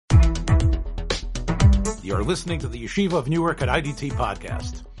You're listening to the Yeshiva of Newark at IDT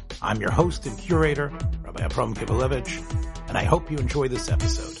podcast. I'm your host and curator, Rabbi Abram Kivelevich, and I hope you enjoy this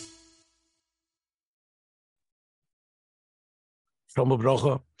episode. Shalom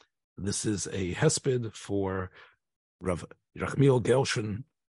Bracha. This is a hesped for Rav Rachmiel Gershon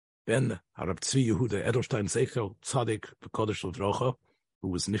ben Rav Tzvi Yehuda Edelstein Zeichel Tzadik B'Kodesh L'Vrocha, who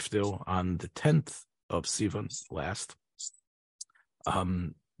was niftel on the 10th of Sivan last.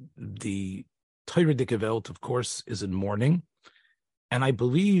 The Torah Dike Welt, of course, is in mourning, and I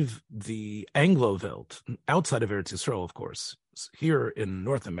believe the Anglo Welt, outside of Eretz Yisrael, of course, here in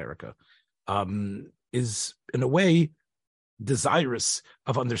North America, is in a way desirous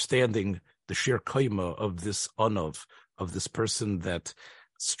of understanding the sheer kaima of this Anov, of this person that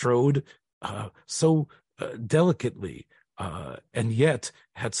strode so delicately and yet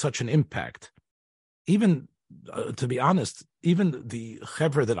had such an impact. Even, to be honest, even the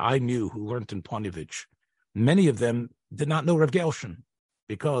chevra that I knew who learned in Ponevezh, many of them did not know Rav Gershon,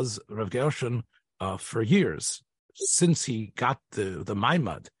 because Rav Gershon, for years, since he got the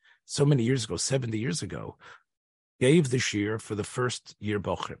Maimad, so many years ago, 70 years ago, gave the shir for the first year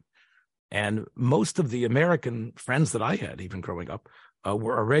Bochrim. And most of the American friends that I had, even growing up,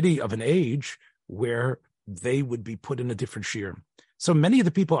 were already of an age where they would be put in a different shir. So many of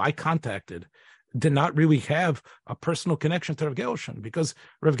the people I contacted did not really have a personal connection to Rav Gershon, because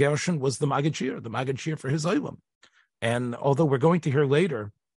Rav Gershon was the Magid Shir for his Olam. And although we're going to hear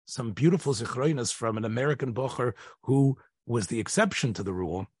later some beautiful zichroinas from an American bocher who was the exception to the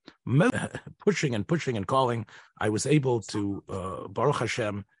rule, pushing and calling, I was able to, Baruch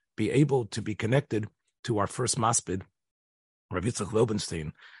Hashem, be able to be connected to our first maspid, Rav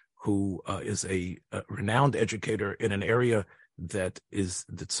Edelstein, who is a renowned educator in an area that is,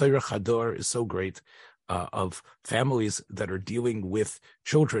 the Tzorech Hador is so great, of families that are dealing with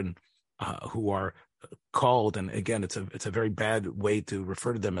children who are called, and again, it's a very bad way to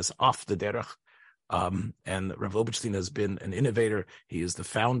refer to them as off the derech. And Rav Edelstein has been an innovator. He is the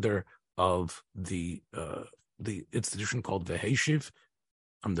founder of the institution called Veheshiv.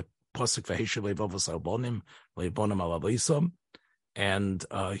 The Pasuk Veheshiv Le'vavos Albonim Le'bonim Alavisom. And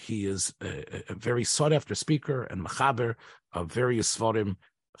he is a very sought-after speaker and machaber of various svarim,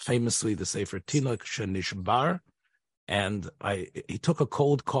 famously the Sefer Tinok Shenishbar. And he took a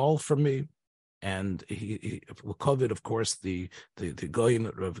cold call from me, and he covered, of course, the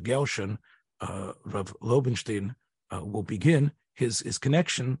Goyin Rav Gershon, Rav Lobenstein, will begin. His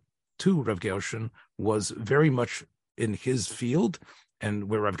connection to Rav Gershon was very much in his field, and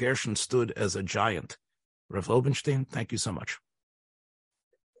where Rav Gershon stood as a giant. Rav Lobenstein, thank you so much.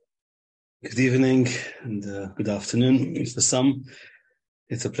 Good evening and good afternoon. For some,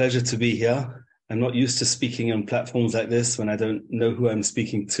 it's a pleasure to be here. I'm not used to speaking on platforms like this when I don't know who I'm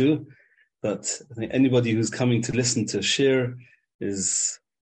speaking to, but I think anybody who's coming to listen to shir is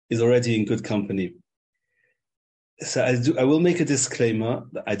already in good company. So I will make a disclaimer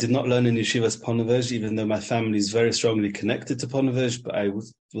that I did not learn in Yeshivas Ponevezh, even though my family is very strongly connected to Ponevezh, but I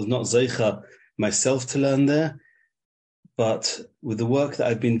was not zeicha myself to learn there. But with the work that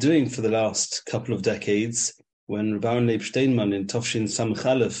I've been doing for the last couple of decades, when Rabbi Leib Steinman in Tovshin Samach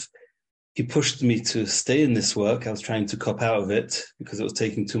Aleph, he pushed me to stay in this work. I was trying to cop out of it because it was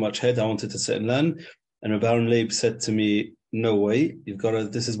taking too much head. I wanted to sit and learn. And Rabbi Leib said to me, no way,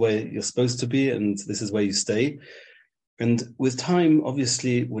 this is where you're supposed to be, and this is where you stay. And with time,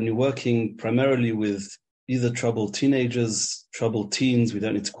 obviously, when you're working primarily with either troubled teenagers, troubled teens, we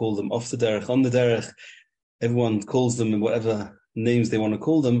don't need to call them off the derech, on the derech, everyone calls them in whatever names they want to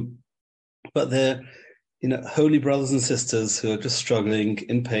call them, but they're, holy brothers and sisters who are just struggling,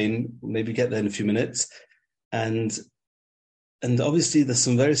 in pain. We'll maybe get there in a few minutes, and obviously there's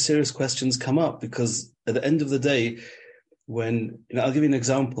some very serious questions come up, because at the end of the day, when I'll give you an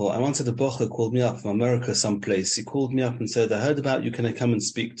example. I once had a bocher called me up from America someplace. He called me up and said, "I heard about you. Can I come and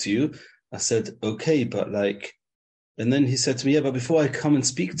speak to you?" I said, "Okay, but and then he said to me, "Yeah, but before I come and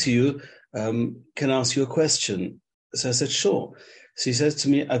speak to you, can I ask you a question?" So I said, "Sure." So he says to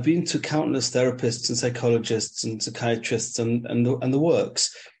me, "I've been to countless therapists and psychologists and psychiatrists and the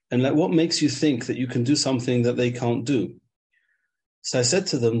works. And what makes you think that you can do something that they can't do?" So I said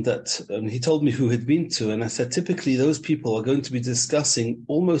to them that, he told me who he'd been to, and I said, typically those people are going to be discussing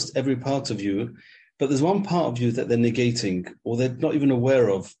almost every part of you, but there's one part of you that they're negating, or they're not even aware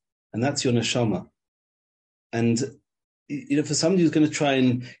of, and that's your neshama. And for somebody who's going to try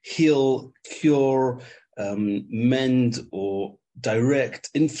and heal, cure, mend, or direct,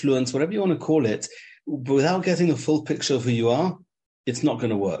 influence, whatever you want to call it, but without getting a full picture of who you are, it's not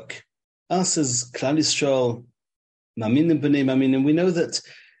going to work. Us as Klal Yisrael, Maminim b'nei Maminim, we know that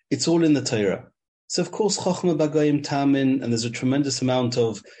it's all in the Torah. So, of course, Chochmah Bagoyim Tamin, and there's a tremendous amount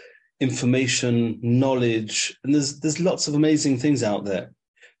of information, knowledge, and there's lots of amazing things out there.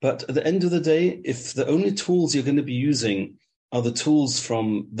 But at the end of the day, if the only tools you're going to be using are the tools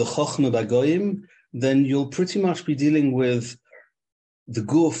from the Chochmah Bagoyim, then you'll pretty much be dealing with the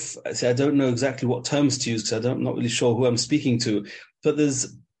guf. I don't know exactly what terms to use because I'm not really sure who I'm speaking to, but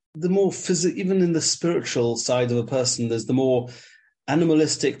there's the more physical, even in the spiritual side of a person, there's the more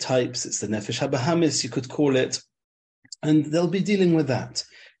animalistic types. It's the Nefesh HaBahamis, you could call it, and they'll be dealing with that.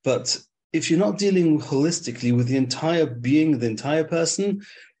 But if you're not dealing holistically with the entire being, the entire person,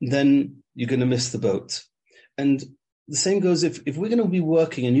 then you're going to miss the boat. And the same goes if we're going to be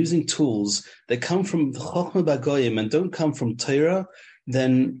working and using tools that come from Chochmah Bagoyim and don't come from Torah,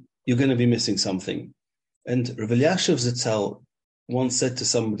 then you're going to be missing something. And Rav Elyashiv Zatzal once said to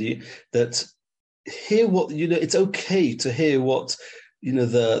somebody that hear what, it's okay to hear what,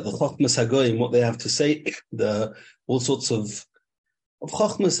 the Chochmas Hagoyim, what they have to say, all sorts of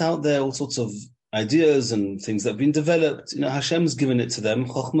Chochmas out there, all sorts of ideas and things that have been developed. Hashem's given it to them,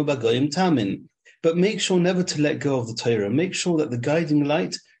 Chochmah Bagoyim Tamin. But make sure never to let go of the Torah. Make sure that the guiding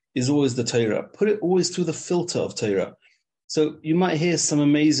light is always the Torah. Put it always through the filter of Torah. So you might hear some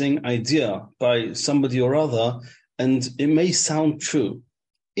amazing idea by somebody or other, and it may sound true.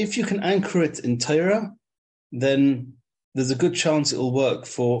 If you can anchor it in Torah, then there's a good chance it will work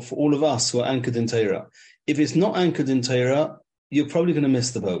for all of us who are anchored in Torah. If it's not anchored in Torah, you're probably going to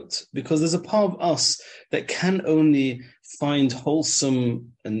miss the boat, because there's a part of us that can only find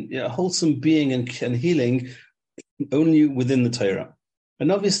wholesome being and healing only within the Torah.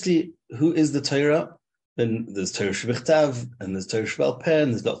 And obviously, who is the Torah? Then there's Torah Shebichtav, and there's Torah Shebal Peh,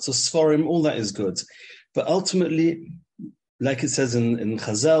 and there's lots of Sforim, all that is good. But ultimately, like it says in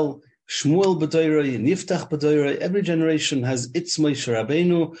Chazal, Shmuel B'doiroi, Yiftach B'doiroi, every generation has its Moshe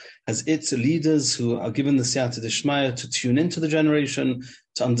Rabbeinu, has its leaders who are given the Siyata D'Shmaya to tune into the generation,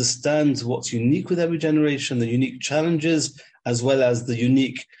 to understand what's unique with every generation, the unique challenges, as well as the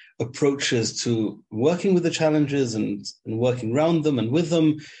unique approaches to working with the challenges and working around them and with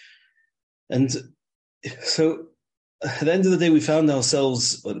them. And so at the end of the day, we found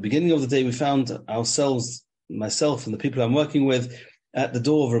ourselves, or at the beginning of the day, we found ourselves, myself and the people I'm working with, at the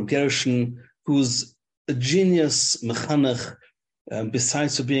door of Reb Gershon, who's a genius mechanech,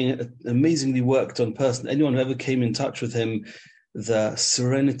 besides for being an amazingly worked-on person. Anyone who ever came in touch with him, the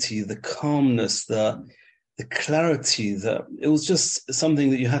serenity, the calmness, the clarity, it was just something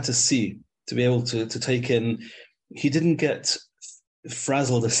that you had to see to be able to take in. He didn't get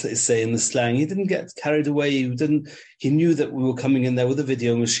frazzled, as they say in the slang. He didn't get carried away. He knew that we were coming in there with a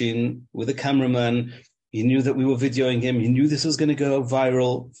video machine, with a cameraman. He knew that we were videoing him. He knew this was going to go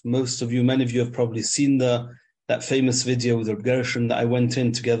viral. Most of you, many of you have probably seen that famous video with Reb Gershon that I went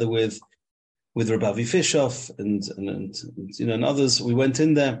in together with Reb Avi Fishoff and others. We went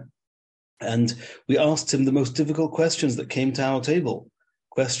in there and we asked him the most difficult questions that came to our table.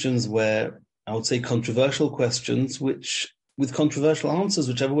 Questions where I would say controversial questions, with controversial answers,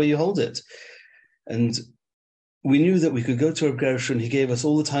 whichever way you hold it. And we knew that we could go to Reb Gershon. He gave us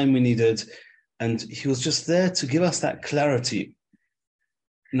all the time we needed. And he was just there to give us that clarity.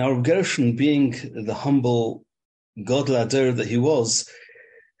 Now, Reb Gershon, being the humble Godel Ader that he was,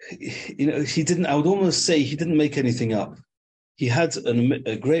 he didn't, I would almost say he didn't make anything up. He had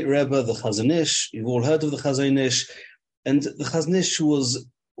a great Rebbe, the Chazon Ish. You've all heard of the Chazon Ish. And the Chazon Ish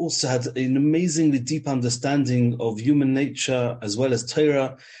also had an amazingly deep understanding of human nature as well as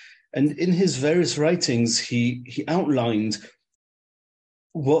Torah. And in his various writings, he outlined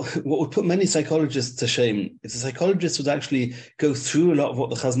what would put many psychologists to shame. If the psychologists would actually go through a lot of what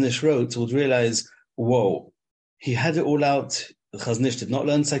the Chazon Ish wrote, would realize, whoa, he had it all out. The Chazon Ish did not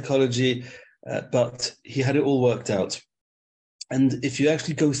learn psychology, but he had it all worked out. And if you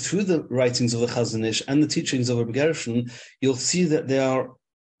actually go through the writings of the Chazon Ish and the teachings of Reb Gershon, you'll see that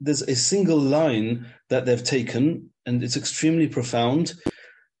there's a single line that they've taken, and it's extremely profound.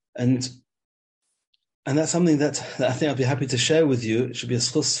 And that's something that I think I'd be happy to share with you. It should be a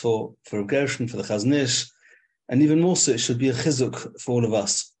schus for Reb Gershon, for the Chazon Ish, and even more so, it should be a chizuk for all of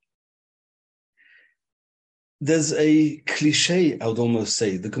us. There's a cliche, I would almost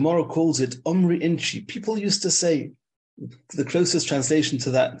say. The Gemara calls it Omri Inchi. People used to say, the closest translation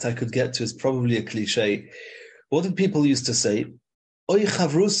to that I could get to is probably a cliche. What did people used to say? Oy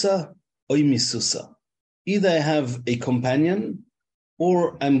chavrusa, oy misusa. Either I have a companion,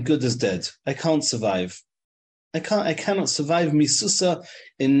 or I'm good as dead. I can't survive. I cannot survive misusa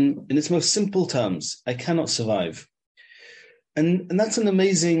in its most simple terms. I cannot survive. And that's an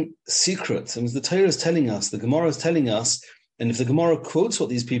amazing secret. I mean, the Torah is telling us, the Gemara is telling us And if the Gemara quotes what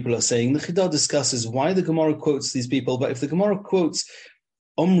these people are saying, the Chidah discusses why the Gemara quotes these people. But if the Gemara quotes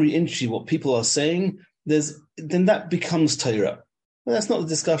Omri Inchi, what people are saying, then that becomes Torah. Well, that's not the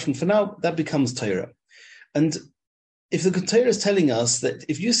discussion for now. That becomes Torah. And if the Torah is telling us that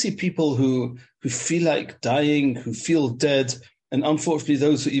if you see people who feel like dying, who feel dead, and unfortunately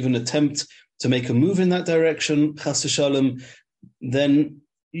those who even attempt to make a move in that direction, chas v'shalom, then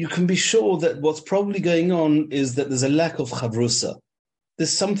you can be sure that what's probably going on is that there's a lack of chavrusa.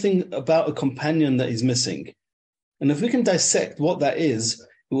 There's something about a companion that is missing. And if we can dissect what that is,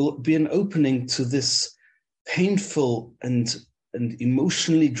 it will be an opening to this painful and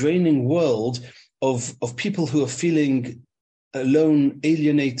emotionally draining world of people who are feeling alone,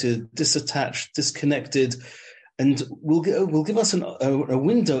 alienated, disattached, disconnected, and will give us a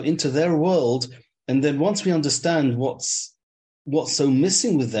window into their world. And then once we understand what's so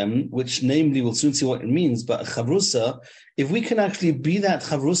missing with them, which namely we'll soon see what it means, but chavrusa, if we can actually be that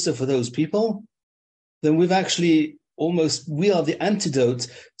chavrusa for those people, then we are the antidote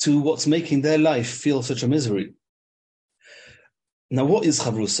to what's making their life feel such a misery. Now, what is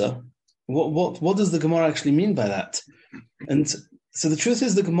chavrusa? What does the Gemara actually mean by that? And so the truth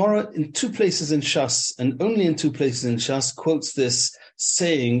is the Gemara in two places in Shas, and only in two places in Shas, quotes this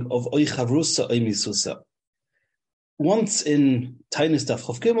saying of oy chavrusa, oy misusa. Once in Tainis Daf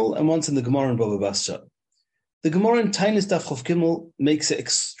Chof Gimel and once in the Gemara in Baba Basra. The Gemara in Tainis Daf Chof Gimel makes it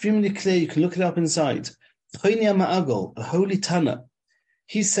extremely clear. You can look it up inside. Choinia Ma'agol, a holy Tana,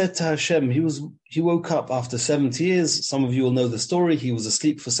 he said to Hashem, he woke up after 70 years. Some of you will know the story. He was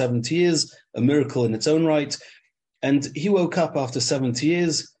asleep for 70 years, a miracle in its own right. And he woke up after 70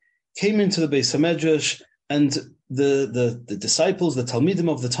 years, came into the Beis HaMedrash, and the disciples, the Talmidim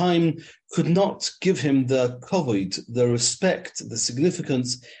of the time, could not give him the kavod, the respect, the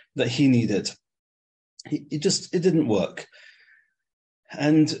significance that he needed. It didn't work.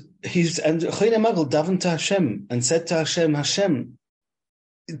 And Choyne Magel davened to Hashem and said to Hashem, Hashem,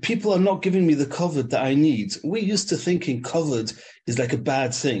 people are not giving me the kavod that I need. We're used to thinking kavod is like a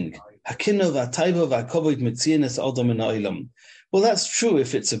bad thing. Well, that's true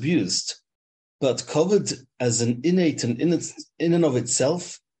if it's abused. But kavod as an innate and in and of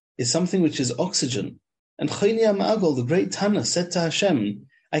itself is something which is oxygen. And Choyne Magel, the great Tana, said to Hashem,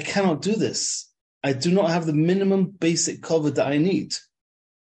 I cannot do this. I do not have the minimum basic kavod that I need.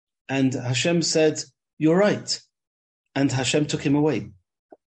 And Hashem said, you're right. And Hashem took him away.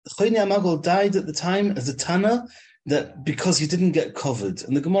 Choyne Magel died at the time as a Tana that because he didn't get kavod.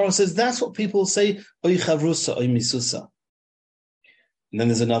 And the Gemara says that's what people say, oy chavrusa, oy misusa. And then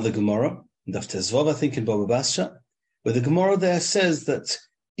there's another Gemara, Daf Tezvav, I think in Baba Basra, where the Gemara there says that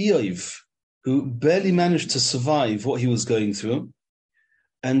Eov, who barely managed to survive what he was going through,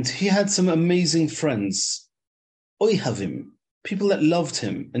 and he had some amazing friends, Oyhavim, people that loved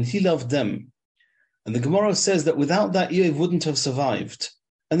him, and he loved them. And the Gemara says that without that, Eov wouldn't have survived.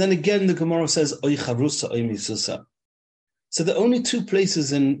 And then again, the Gemara says, Oy chavrusa, oy misusa. So the only two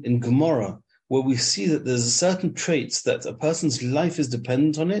places in Gemara where we see that there's a certain traits that a person's life is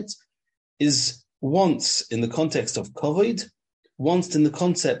dependent on it is once in the context of kavod, once in the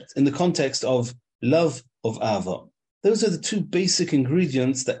context of love, of ahava. Those are the two basic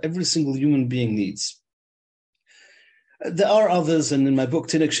ingredients that every single human being needs. There are others, and in my book,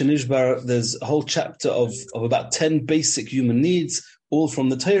 Tinek Shenishbar, there's a whole chapter of about 10 basic human needs, all from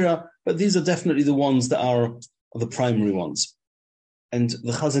the Torah, but these are definitely the ones that are the primary ones. And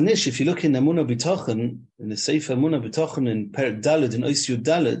the Chazon Ish, if you look in Emunah B'tochen, in the Sefer Emunah B'tochen in Perek Daled, in Ois Yud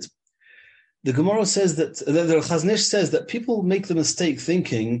Daled, the Gemara says that, the Chazon Ish says that people make the mistake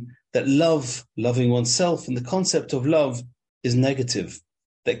thinking that loving oneself, and the concept of love is negative,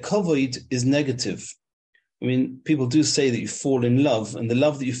 that kavod is negative. I mean, people do say that you fall in love, and the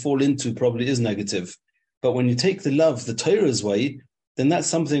love that you fall into probably is negative. But when you take the love the Torah's way, then that's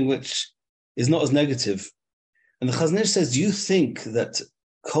something which is not as negative. And the Chazon Ish says, do you think that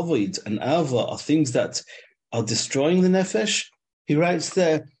kavod and ahava are things that are destroying the nefesh? He writes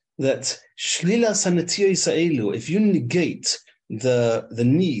there that shlila sanatiyos ha'elu, if you negate the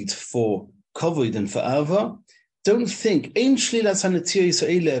need for kavod and for ahava, don't think ein shlila sanatiyos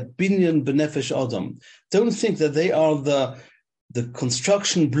ha'elu binyan b'nefesh adam. Don't think that they are the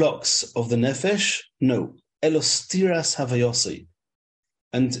construction blocks of the nefesh. No, elostiras havayosei.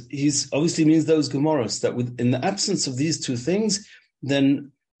 And he's obviously means those Gemaras, that in the absence of these two things,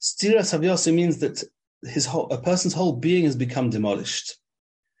 then stiras havayosei means that a person's whole being has become demolished.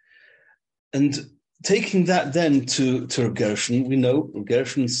 And taking that then to Rav Gershon, we know Rav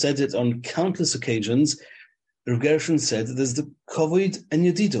Gershon said it on countless occasions. Rav Gershon said that there's the kavod and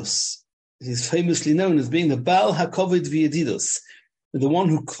yedidus. He's famously known as being the Baal HaKavod v'Yedidus, the one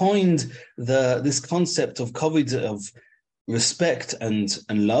who coined this concept of kavod, of respect and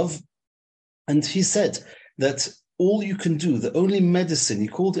love. And he said that all you can do, the only medicine, he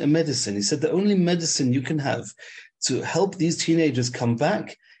called it a medicine, he said the only medicine you can have to help these teenagers come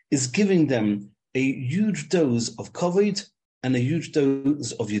back is giving them a huge dose of kavod and a huge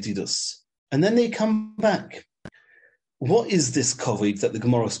dose of yedidus. And then they come back. What is this kavod that the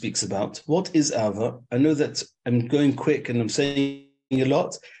Gemara speaks about? What is Ava? I know that I'm going quick and I'm saying a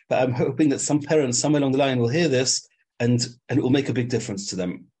lot, but I'm hoping that some parents somewhere along the line will hear this and it will make a big difference to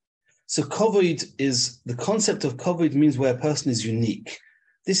them. So kavod is, the concept of kavod means where a person is unique.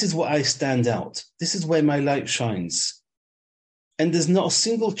 This is where I stand out. This is where my light shines. And there's not a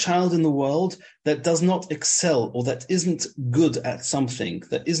single child in the world that does not excel or that isn't good at something,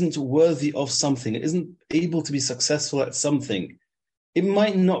 that isn't worthy of something, isn't able to be successful at something. It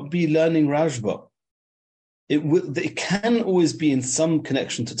might not be learning Rajba. It can always be in some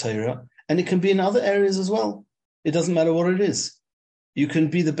connection to Torah, and it can be in other areas as well. It doesn't matter what it is. You can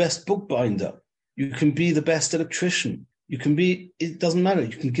be the best bookbinder. You can be the best electrician. It doesn't matter.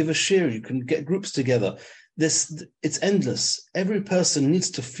 You can give a shir. You can get groups together. It's endless. Every person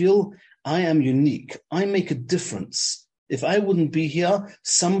needs to feel, I am unique. I make a difference. If I wouldn't be here,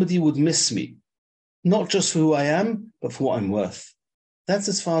 somebody would miss me. Not just for who I am, but for what I'm worth. That's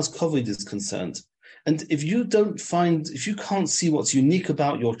as far as kavod is concerned. And if you can't see what's unique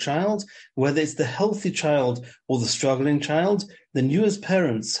about your child, whether it's the healthy child or the struggling child, then you as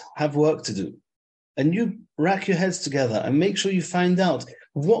parents have work to do. And you rack your heads together and make sure you find out,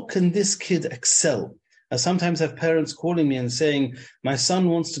 what can this kid excel? I sometimes have parents calling me and saying, my son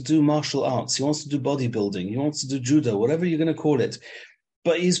wants to do martial arts, he wants to do bodybuilding, he wants to do judo, whatever you're going to call it,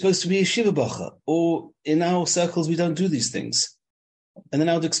 but he's supposed to be a yeshiva bacher, or in our circles we don't do these things. And then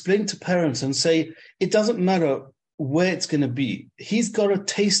I would explain to parents and say, it doesn't matter where it's going to be. He's got to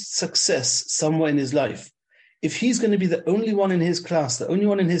taste success somewhere in his life. If he's going to be the only one in his class, the only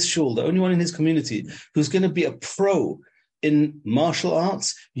one in his shul, the only one in his community who's going to be a pro in martial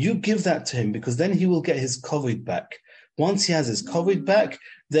arts, you give that to him, because then he will get his kavod back. Once he has his kavod back,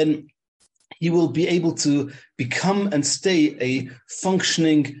 then he will be able to become and stay a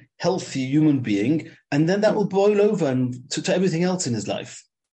functioning, healthy human being, and then that will boil over and to everything else in his life.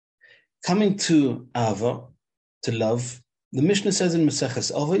 Coming to Ava, to love, the Mishnah says in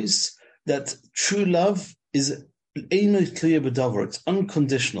Maseches Avos that true love is it's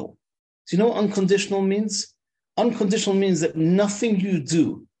unconditional. Do you know what unconditional means? Unconditional means that nothing you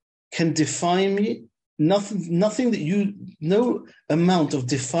do can define me. No amount of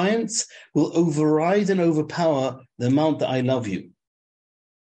defiance will override and overpower the amount that I love you.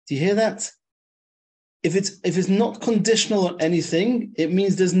 Do you hear that? If it's not conditional on anything, it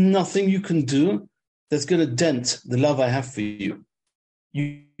means there's nothing you can do that's going to dent the love I have for you.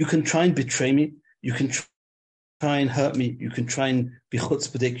 You can try and betray me. You can try and hurt me. You can try and be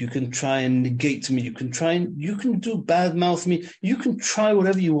chutzpahdik. You can try and negate me. You can do bad mouth me. You can try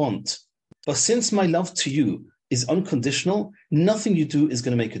whatever you want. But since my love to you is unconditional, nothing you do is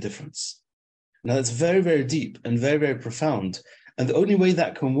going to make a difference. Now that's very, very deep and very, very profound. And the only way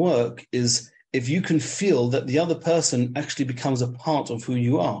that can work is if you can feel that the other person actually becomes a part of who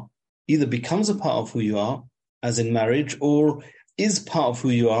you are. Either becomes a part of who you are, as in marriage, or is part of who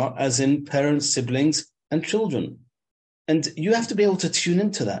you are, as in parents, siblings, and children. And you have to be able to tune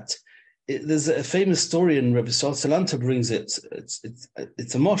into that. There's a famous story, and Rabbi Saul Salanta brings it.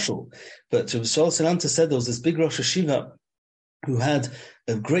 It's a marshal. But Rabbi Saul Salanta said there was this big Rosh Hashiva who had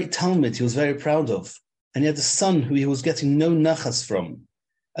a great Talmud he was very proud of. And he had a son who he was getting no nachas from.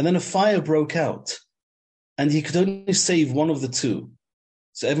 And then a fire broke out. And he could only save one of the two.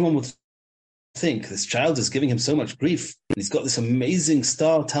 So everyone would think, this child is giving him so much grief. He's got this amazing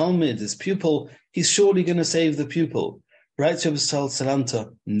star Talmud, this pupil. He's surely going to save the pupil. Right, Rabbi Saul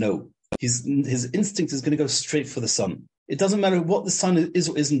Salanta? No. His instinct is going to go straight for the son. It doesn't matter what the son is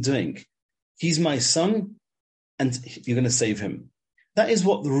or isn't doing. He's my son, and you're going to save him. That is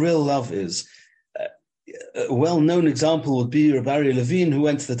what the real love is. A well-known example would be Rabbi Aryeh Levine, who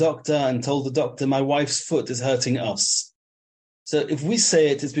went to the doctor and told the doctor, my wife's foot is hurting us. So if we say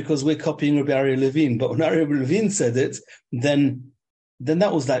it, it's because we're copying Rabbi Aryeh Levine. But when Aryeh Levine said it, then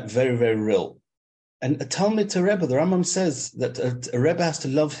that was like very, very real. And a Talmud to Rebbe, the Rambam says that a Rebbe has to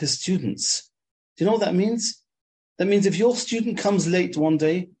love his students. Do you know what that means? That means if your student comes late one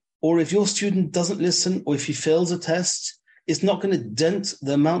day, or if your student doesn't listen, or if he fails a test, it's not going to dent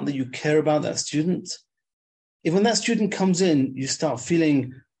the amount that you care about that student. If when that student comes in, you start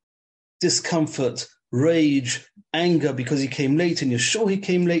feeling discomfort, rage, anger because he came late, and you're sure he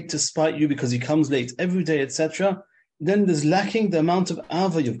came late to spite you because he comes late every day, etc., then there's lacking the amount of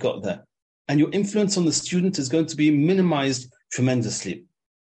ava you've got there. And your influence on the student is going to be minimized tremendously.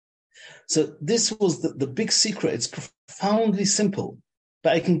 So this was the big secret. It's profoundly simple,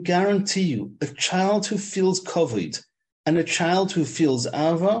 but I can guarantee you a child who feels kavod and a child who feels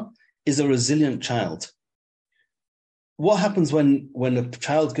ava is a resilient child. What happens when a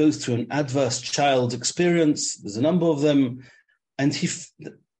child goes through an adverse child experience? There's a number of them, and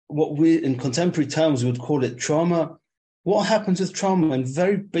what we in contemporary terms we would call it trauma. What happens with trauma in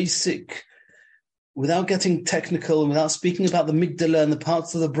very basic, without getting technical and without speaking about the amygdala and the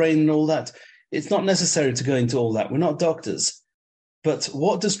parts of the brain and all that? It's not necessary to go into all that. We're not doctors. But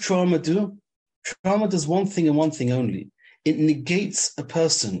what does trauma do? Trauma does one thing and one thing only. It negates a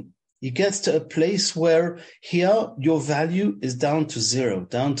person. He gets to a place where here your value is down to zero,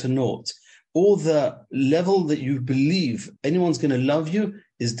 down to naught. All the level that you believe anyone's going to love you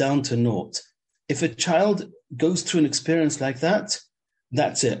is down to naught. If a child goes through an experience like that,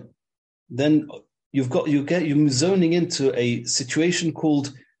 that's it. Then you're zoning into a situation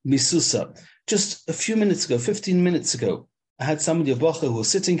called misusa. Just a few minutes ago, 15 minutes ago, I had somebody, a bocher, who was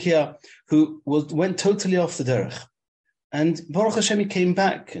sitting here, who went totally off the derech. And Baruch Hashem, he came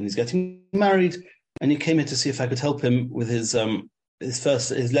back, and he's getting married, and he came here to see if I could help him with his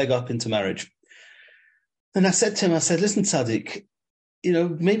leg up into marriage. And I said to him, listen, Tzaddik,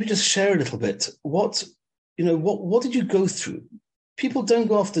 maybe just share a little bit. What did you go through? People don't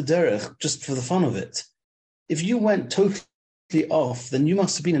go off the derech just for the fun of it. If you went totally off, then you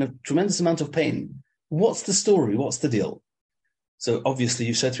must have been in a tremendous amount of pain. What's the story? What's the deal? So obviously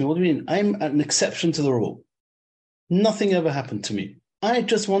you said to me, what do you mean? I'm an exception to the rule. Nothing ever happened to me. I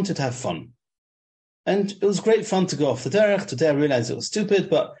just wanted to have fun. And it was great fun to go off the derech. Today I realized it was stupid,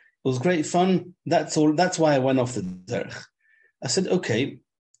 but it was great fun. That's all. That's why I went off the derech. I said, okay,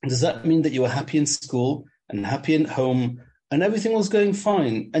 does that mean that you were happy in school and happy at home and everything was going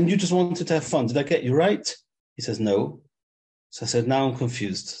fine and you just wanted to have fun? Did I get you right? He says, no. So I said, now I'm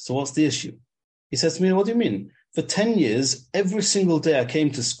confused. So what's the issue? He says to me, what do you mean? For 10 years, every single day I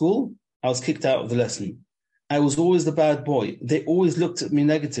came to school, I was kicked out of the lesson. I was always the bad boy. They always looked at me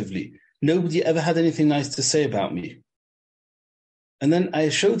negatively. Nobody ever had anything nice to say about me. And then I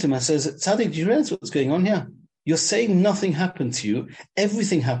showed him, I says, Tzaddik, do you realize what's going on here? You're saying nothing happened to you.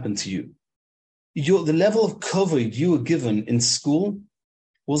 Everything happened to you. The level of kavod you were given in school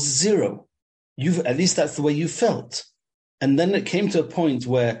was zero. At least that's the way you felt. And then it came to a point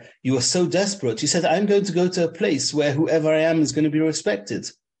where you were so desperate, you said, I'm going to go to a place where whoever I am is going to be respected.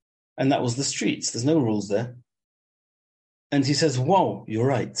 And that was the streets. There's no rules there. And he says, wow, you're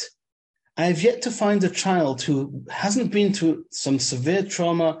right. I have yet to find a child who hasn't been through some severe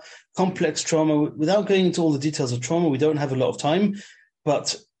trauma, complex trauma. Without going into all the details of trauma, we don't have a lot of time.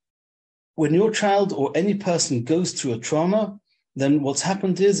 But when your child or any person goes through a trauma, then what's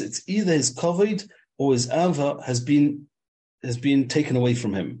happened is it's either his kavod or his ava has been taken away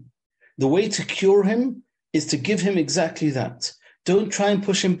from him. The way to cure him is to give him exactly that. Don't try and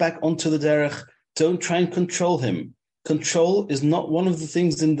push him back onto the derech. Don't try and control him. Control is not one of the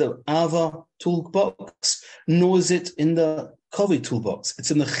things in the ava toolbox, nor is it in the kavod toolbox.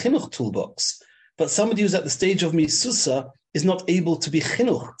 It's in the chinuch toolbox. But somebody who's at the stage of misusa is not able to be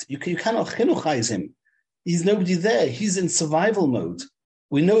chinuched. You cannot chinuchize him. He's nobody there. He's in survival mode.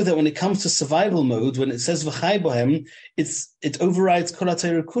 We know that when it comes to survival mode, when it says v'chai bohem, it overrides kol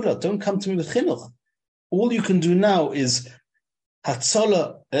ha'torah kula. Don't come to me with chinuch. All you can do now is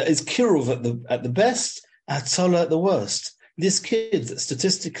Hatzalah, is kiruv at the best, Hatzalah at the worst. This kid,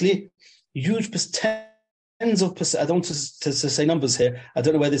 statistically, huge tens of percent, I don't want to say numbers here, I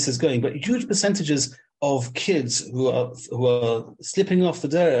don't know where this is going, but huge percentages of kids who are slipping off the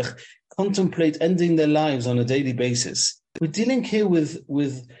derech contemplate ending their lives on a daily basis. We're dealing here with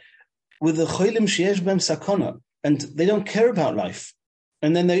the cholim sheyesh b'hem sakana, and they don't care about life.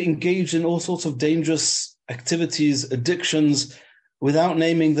 And then they engage in all sorts of dangerous activities, addictions, without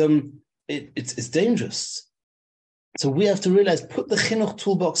naming them. It's dangerous. So we have to realize, put the chinuch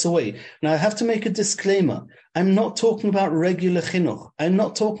toolbox away. Now, I have to make a disclaimer. I'm not talking about regular chinuch. I'm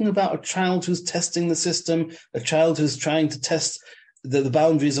not talking about a child who's testing the system, a child who's trying to test the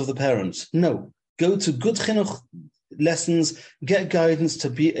boundaries of the parents. No, go to good chinuch lessons, get guidance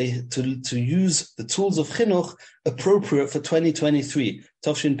to use the tools of chinuch appropriate for 2023.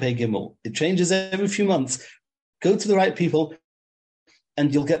 Tofshin Pei Gimel. It changes every few months. Go to the right people,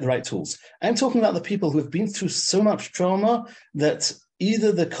 and you'll get the right tools. I'm talking about the people who have been through so much trauma that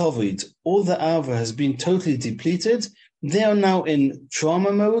either the kavod or the ava has been totally depleted. They are now in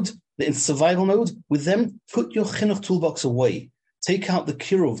trauma mode. They're in survival mode. With them, put your chinuch toolbox away. Take out the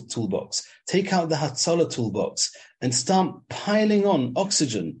kirov toolbox. Take out the Zatzal toolbox and start piling on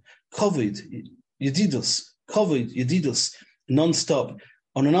oxygen, Kavod, Yedidus, non-stop.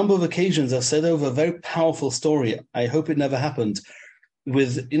 On a number of occasions, I've said over a very powerful story. I hope it never happened.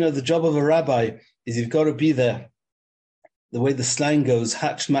 With, the job of a rabbi is you've got to be there. The way the slang goes,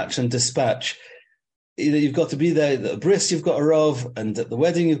 hatch, match, and dispatch. You've got to be there. At the bris, you've got a Rav, and at the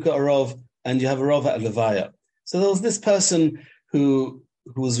wedding, you've got a Rav, and you have a Rav at a Levaya. So there was this person who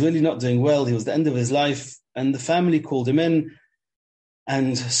was really not doing well. He was at the end of his life, and the family called him in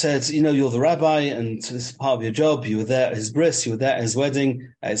and said, you're the rabbi, and this is part of your job. You were there at his bris, you were there at his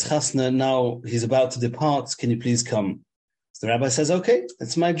wedding, at his chasna. Now he's about to depart. Can you please come? So the rabbi says, okay,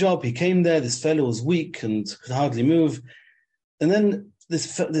 it's my job. He came there. This fellow was weak and could hardly move. And then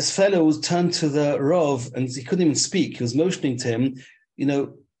this fellow turned to the Rav, and he couldn't even speak. He was motioning to him,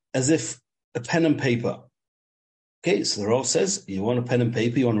 as if a pen and paper. Okay, so the Rav says, you want a pen and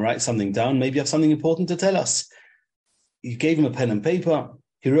paper, you want to write something down, maybe you have something important to tell us. He gave him a pen and paper,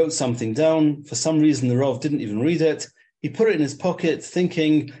 he wrote something down. For some reason, the Rav didn't even read it. He put it in his pocket,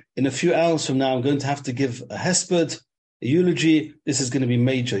 thinking, in a few hours from now, I'm going to have to give a hesped, a eulogy. This is going to be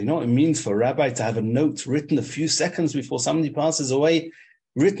major. You know what it means for a rabbi to have a note written a few seconds before somebody passes away,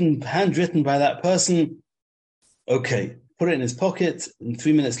 handwritten by that person? Okay, put it in his pocket, and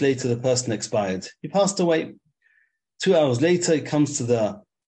 3 minutes later, the person expired. He passed away. 2 hours later, he comes to the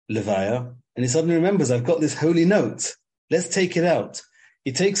Levaya, and he suddenly remembers, I've got this holy note. Let's take it out.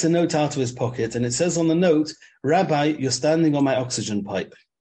 He takes the note out of his pocket, and it says on the note, Rabbi, you're standing on my oxygen pipe.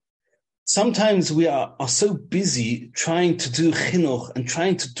 Sometimes we are so busy trying to do chinuch and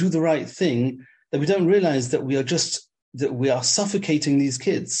trying to do the right thing that we don't realize that we are suffocating these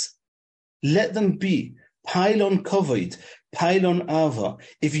kids. Let them be. Pile on kavod, pile on ava.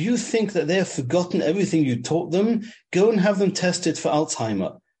 If you think that they have forgotten everything you taught them, go and have them tested for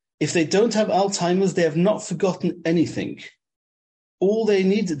Alzheimer. If they don't have Alzheimer's, they have not forgotten anything. All they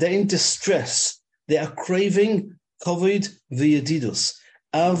need, they're in distress. They are craving kavod v'yedidus,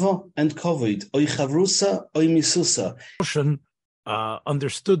 ava and kavod, oy chavrusa, oy misusa. Gershon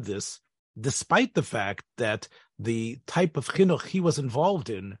understood this, despite the fact that the type of chinuch he was involved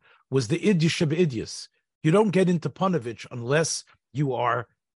in was the idyus sheb'idyus. You don't get into Panovich unless you are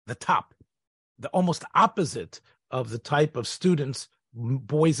the top, the almost opposite of the type of students,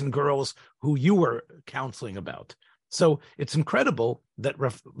 boys and girls, who you were counseling about. So it's incredible that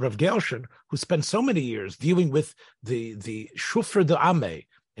Rav Gershon, who spent so many years dealing with the shufra de ame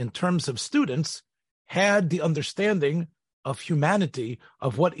in terms of students, had the understanding of humanity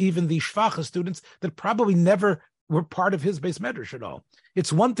of what even the shvacha students that probably never were part of his base medrash at all.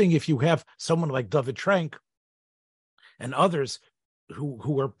 It's one thing if you have someone like David Trank and others who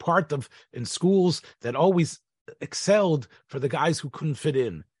were part of in schools that always excelled for the guys who couldn't fit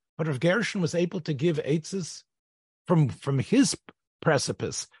in. But if Gershon was able to give eitzes from his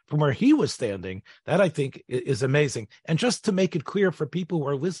precipice, from where he was standing, that I think is amazing. And just to make it clear for people who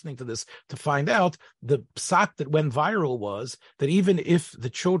are listening to this to find out, the psak that went viral was that even if the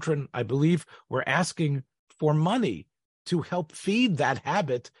children, I believe, were asking for money to help feed that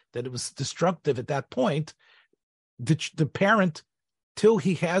habit, that it was destructive at that point, the parent, till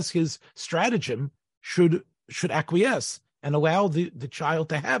he has his stratagem, should acquiesce and allow the child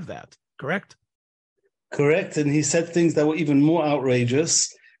to have that. Correct? Correct. And he said things that were even more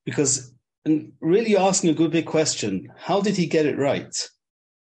outrageous and really asking a good big question. How did he get it right?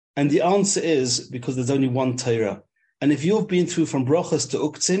 And the answer is because there's only one Torah. And if you've been through from brachas to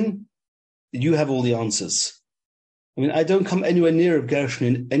uktzin, you have all the answers. I mean, I don't come anywhere near Reb Gershon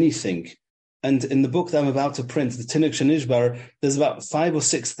in anything. And in the book that I'm about to print, the Tinuk Shenishbar, there's about 5,000 or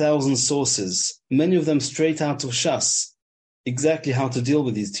 6,000 sources, many of them straight out of Shas, exactly how to deal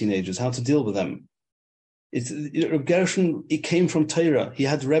with these teenagers, how to deal with them. Reb Gershon, he came from Torah. He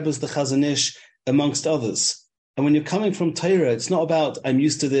had Rebbes, the Chazon Ish, amongst others. And when you're coming from Torah, it's not about, I'm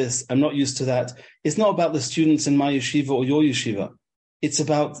used to this, I'm not used to that. It's not about the students in my yeshiva or your yeshiva. It's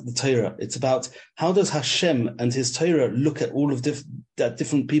about the Torah. It's about how does Hashem and his Torah look at all of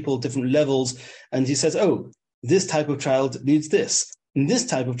different people, different levels. And he says, oh, this type of child needs this. And this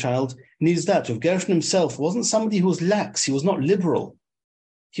type of child needs that. Rav Gershon himself wasn't somebody who was lax. He was not liberal.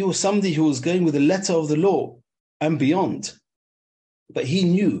 He was somebody who was going with the letter of the law and beyond. But he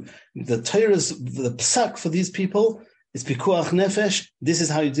knew the Torah's, the psak for these people is pikuach nefesh. This is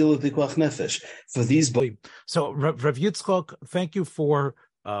how you deal with pikuach nefesh for these boys. So, Rav Yitzchok, thank you for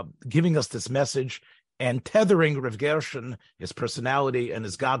giving us this message and tethering Rav Gershon, his personality and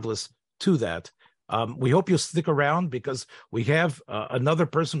his godless, to that. We hope you'll stick around because we have another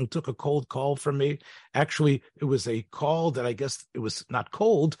person who took a cold call from me. Actually, it was a call that I guess it was not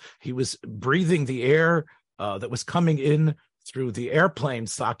cold. He was breathing the air that was coming in through the airplane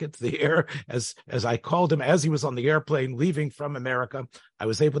socket, the air, as I called him as he was on the airplane leaving from America. I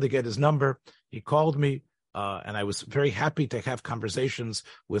was able to get his number. He called me, and I was very happy to have conversations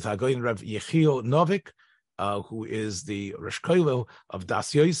with Rav Yechiel Novik, who is the Rosh Kollel of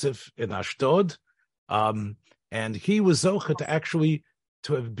Das Yosef in Ashdod. And he was zoche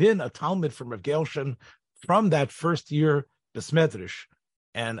to have been a Talmud from Rav Gershon from that first year Besmedrish,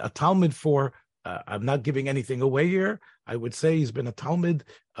 and a Talmud for, I'm not giving anything away here, I would say he's been a Talmud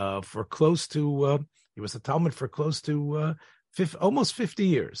for close to, he was a Talmud for close to almost 50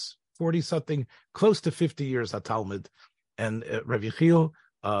 years, 40-something, close to 50 years, a Talmud. And Rav Yechiel,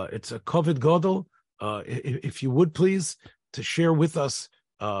 it's a Kavod Gadol, if you would please, to share with us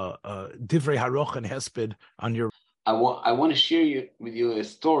Divrei Haarachos and Hesped on your. I want to share with you a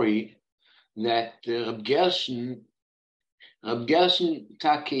story that Reb Gershon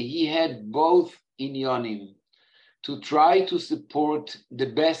Take, he had both inyanim, to try to support the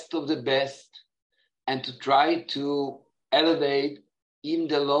best of the best and to try to elevate even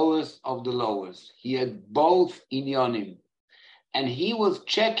the lowest of the lowest. He had both inyanim, and he was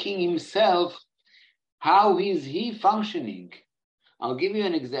checking himself, how is he functioning. I'll give you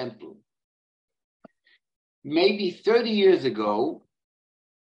an example. Maybe 30 years ago,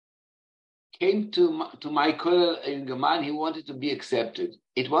 came to my kollel in Gaman, he wanted to be accepted.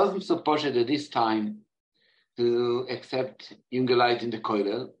 It wasn't so poshut at this time to accept Jungelite in the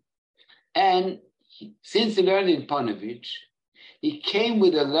kollel. And since he learned in Ponevezh, he came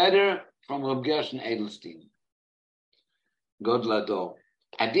with a letter from Reb Gershon Edelstein, God Lador.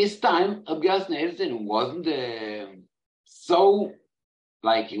 At this time, Reb Gershon Edelstein wasn't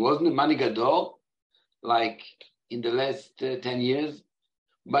he wasn't a Manigador, like in the last 10 years,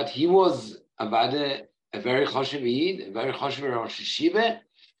 but he was a very choshev Yid, a very choshev Rosh Yeshiva,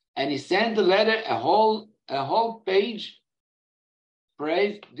 and he sent a letter, a whole page,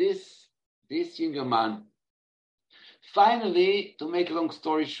 praised this younger man. Finally, to make a long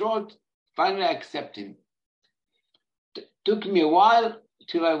story short, finally I accept him. Took me a while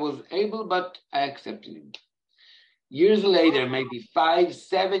till I was able, but I accepted him. Years later, maybe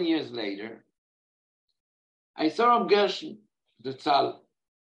 5-7 years later, I saw Reb Gershon, Zatzal.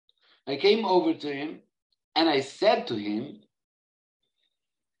 I came over to him and I said to him,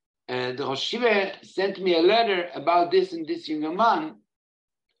 the Rosh Yeshiva sent me a letter about this and this younger man,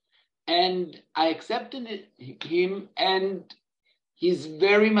 and I accepted him, and he's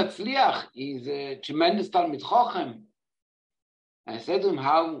very matzliach. He's a tremendous Talmid Chochem. I said to him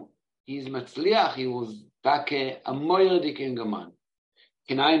how he's matzliach. He was a moiradik younger man.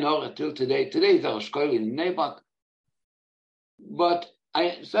 Can I know until today? Today is our Rosh Kollel in Neibach. But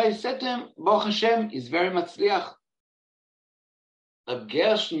I said to him, Baruch Hashem, is very matzliach. Reb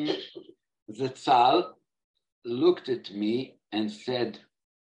Gershon Zatzal looked at me and said,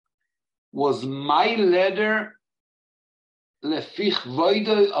 was my letter lefich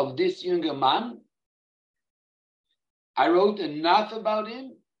voidoi of this younger man? I wrote enough about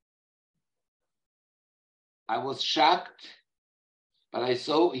him. I was shocked, but I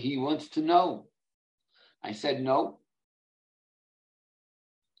saw he wants to know. I said, no,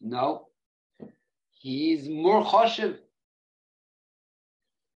 he is more choshev.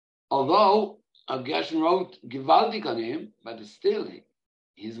 Although Gershon wrote gewaltig on him, but still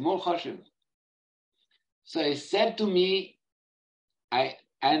he's more choshev. So he said to me, I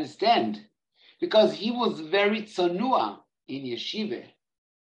understand, because he was very tzonua in yeshiva.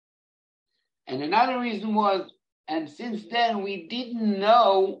 And another reason was, and since then we didn't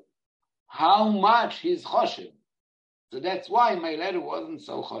know how much he's choshev. So that's why my letter wasn't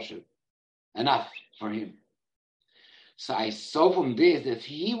so choshev enough for him. So I saw from this that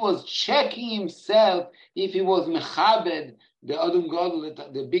he was checking himself if he was mechabed, the Adam Gadol,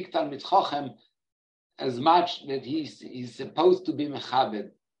 the big Talmid Chochem, as much that he's supposed to be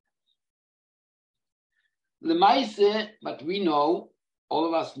mechabed. L'maise, but we know, all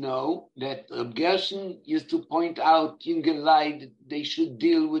of us know, that Reb Gershon used to point out Jungelite, they should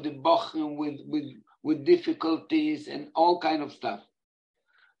deal with the bochum, with difficulties and all kind of stuff.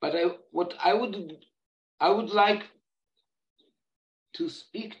 But I would like to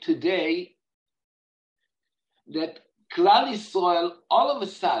speak today that Klal Yisrael all of a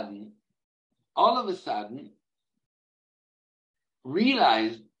sudden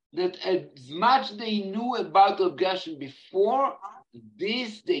realized that as much they knew about Reb Gershon before,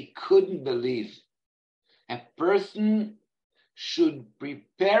 this they couldn't believe. A person should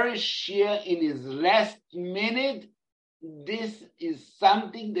prepare a shir in his last minute, this is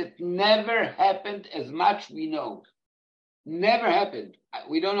something that never happened as much we know. Never happened.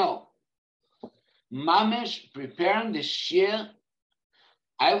 We don't know. Mamesh preparing the shir.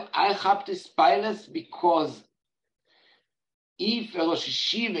 I have to spilus because if a Rosh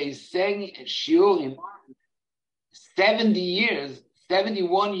Yeshiva is saying shiurim 70 years,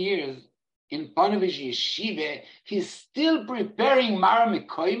 71 years in Ponevezh Yeshiva, he's still preparing Mara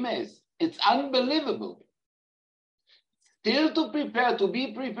Mekoimes. It's unbelievable. Still to prepare, to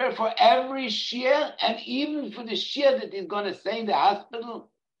be prepared for every shir, and even for the shir that he's going to say in the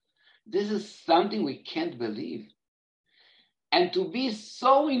hospital. This is something we can't believe. And to be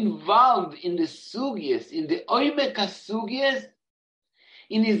so involved in the sugyas, in the oimeka sugyas,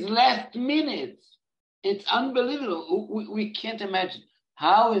 in his last minutes, it's unbelievable. We can't imagine.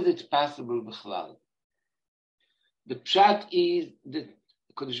 How is it possible, B'chlal? The pshat is that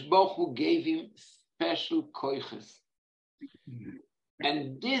Kodesh Baruch Hu gave him special koiches.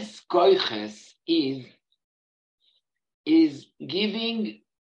 And this koiches is giving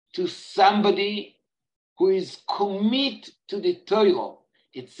to somebody who is commit to the Torah.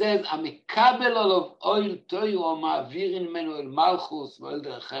 It says, "Amikabel of oil Torah ma'avirin menu el malchus v'el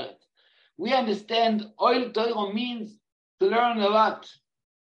derecheret." We understand oil Torah means to learn a lot,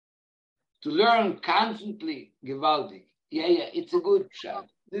 to learn constantly, gewaldig. Yeah, it's a good pshat.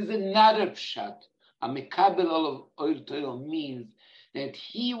 There's another pshat. Amikabel of oil Torah means that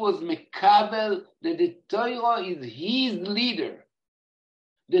he was mekabel, that the Torah is his leader.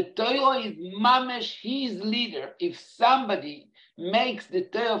 The Torah is mamesh, his leader. If somebody makes the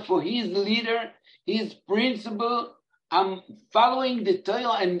Torah for his leader, his principle, I'm following the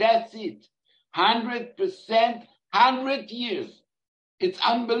Torah and that's it. 100%, 100 years. It's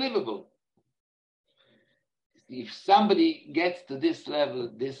unbelievable. If somebody gets to this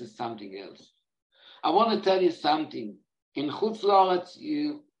level, this is something else. I want to tell you something. In Chutz La'aretz,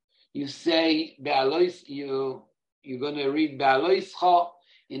 you say, Be'alois, you're going to read Be'aloischa,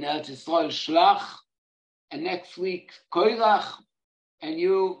 in Eretz Yisrael Shlach, and next week Koirach, and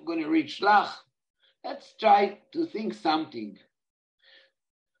you're going to read Shlach. Let's try to think something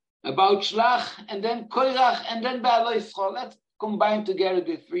about Shlach, and then Koirach, and then Be'aloischa. Let's combine together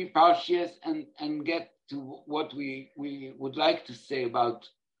the three parshias and get to what we would like to say about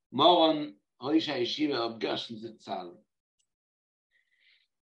Moron Rosh HaYeshiva of Gershon Zatzal.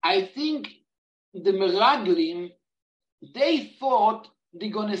 I think the Meraglim, they thought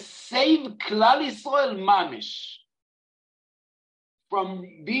they're going to save Klal Yisrael Mamish from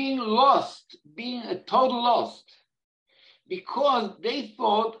being lost, being a total lost, because they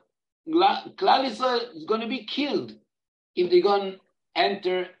thought Klal Yisrael is going to be killed if they're going to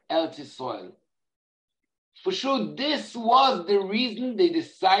enter Eretz Yisrael. For sure, this was the reason they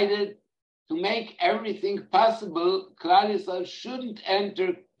decided to make everything possible. Klal Yisrael shouldn't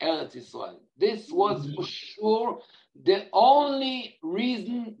enter Eretz Yisrael. This was for sure the only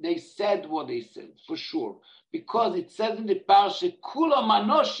reason they said what they said, for sure. Because it says in the parsha, Kulam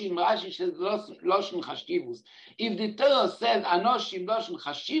Anoshim, Rashi says, Loshen Chashivus. If the Torah says Anoshim, Loshen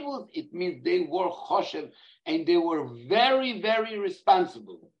Chashivus, it means they were Choshev, and they were very, very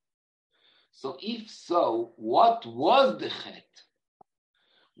responsible. So if so, what was the Chet?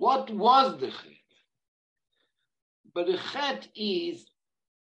 What was the Chet? But the Chet is,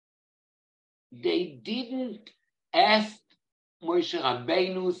 they didn't ask Moshe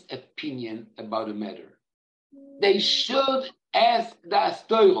Rabbeinu's opinion about the matter. They should ask the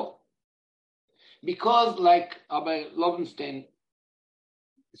Torah. Because like Rabbi Lovenstein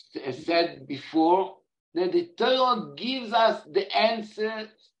said before, that the Torah gives us the answers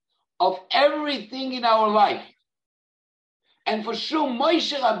of everything in our life. And for sure,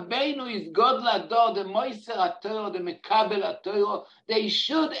 Moshe Rabbeinu is God Lador, the Moiser HaTorah, the Mekabel HaTorah. They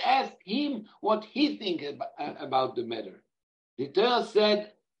should ask him what he thinks about the matter. The Torah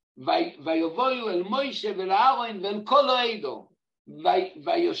said, Vayovoyu el Moshe vel Aaron vel kol ha'edo.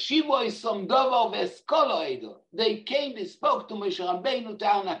 Vayoshivo isom dover ves kol ha'edo. They came, they spoke to Moshe Rabbeinu, to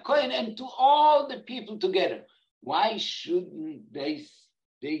Aaron HaKohen, and to all the people together. Why shouldn't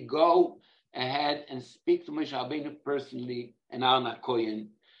they go ahead and speak to Moshe Rabbeinu personally and Aaron HaKohen?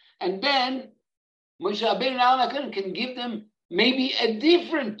 And then Moshe Rabbeinu and Aaron HaKohen can give them maybe a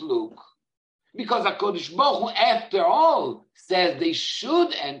different look. Because HaKadosh Baruch Hu, after all, says they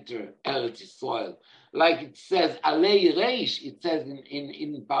should enter Eretz Yisrael. Like it says, Alei Reish, it says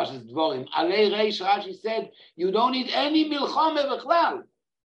in Parshas Dvorim, Alei Reish, Rashi said, you don't need any milchome b'chlal.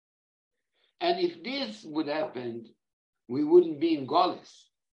 And if this would happen, we wouldn't be in Golis.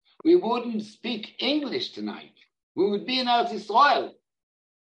 We wouldn't speak English tonight. we would be in Eretz Yisrael.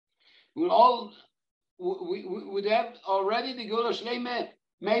 We would have already the Geula Shleima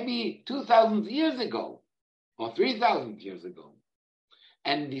maybe 2,000 years ago or 3,000 years ago.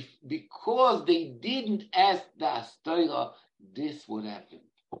 And because they didn't ask the Astorah, this would happen.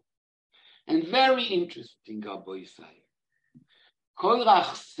 And very interesting, Rabbi Yisai.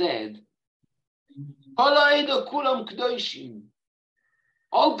 Korach said, Kol ha'edo kulam k'doshim.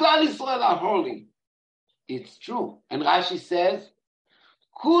 All Klal Yisrael are holy. It's true. And Rashi says,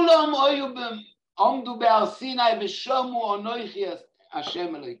 Kulam oyu omdu be'ar Sinai v'shomu onoichi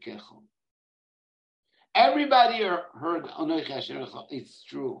Hashem Elokecha. Everybody heard Onoichi Hashem Elokecha. It's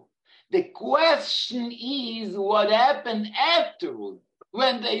true. The question is what happened afterwards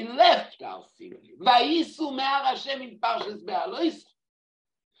when they left Har Sinai. Vayisu me'ar Hashem in Parshas Be'alois.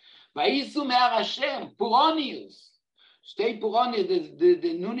 Vayisu me'ar Hashem. Puronius. Stay Puronius.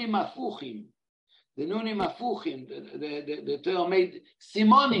 The Nunim Afuchim. The Nunim Afuchim. The Torah made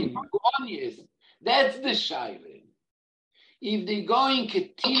Simonim. Puronius. That's the Shaila. If they're going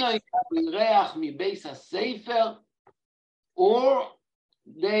Ketino Reach mi Beis HaSefer, or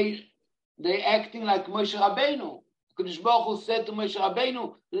they acting like Moshe Rabbeinu. Kadosh Baruch Hu said to Moshe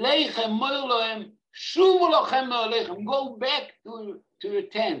Rabbeinu, Leichem moir lohem, shuvu lochem me'olechem, go back to your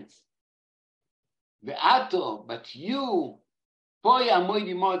tents. Ve'ato, but you, poya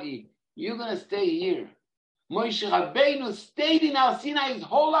moidi modi, you're going to stay here. Moshe Rabbeinu stayed in Har Sinai his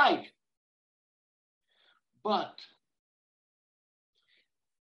whole life. But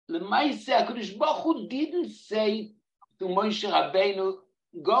L'maiseh, HaKadosh Baruch Hu didn't say to Moshe Rabbeinu,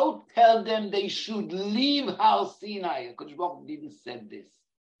 go tell them they should leave Har Sinai. HaKadosh Baruch Hu didn't say this.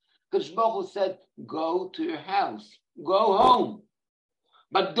 HaKadosh Baruch Hu said, go to your house, go home,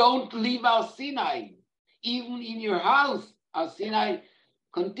 but don't leave Har Sinai. Even in your house, Har Sinai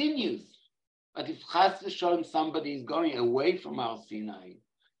continues. But if Chas v'Sholem somebody is going away from Har Sinai,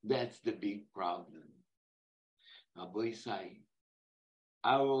 that's the big problem. Rabbi Yisai,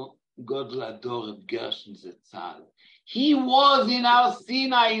 our Godel Ador of Gershon Zatzal, he was in Har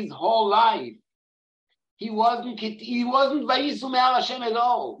Sinai his whole life. He wasn't Vayisu me'ar Hashem at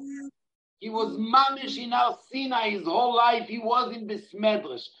all. He was mamish in Har Sinai his whole life. He was in Beis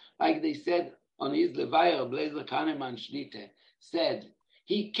Medrash, like they said on his Levaya, Blazer Kahneman Shlite said.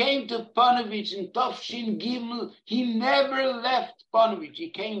 He came to Ponovich in Tovshin Gimel. He never left Ponovich. He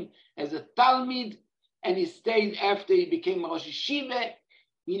came as a Talmid, and he stayed after he became Rosh Yeshiva.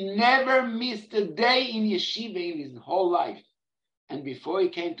 He never missed a day in Yeshiva in his whole life. And before he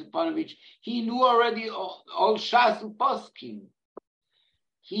came to Ponovich, he knew already all Shas Uposkim.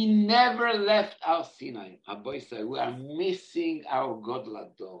 He never left Har Sinai. Rabbi said, we are missing our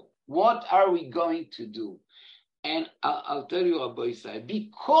Godel Ador. What are we going to do? And I'll tell you, Rabbi said,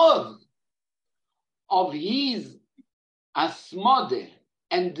 because of his Asmode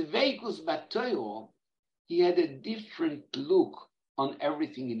and Dveikus Batoiro, he had a different look on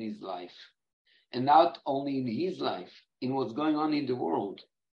everything in his life. And not only in his life, in what's going on in the world.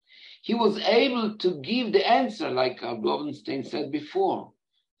 He was able to give the answer, like Edelstein said before.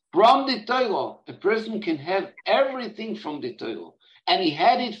 From the Torah, a person can have everything from the Torah. And he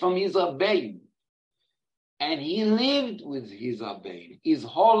had it from his Rabbein. And he lived with his Rabbein. His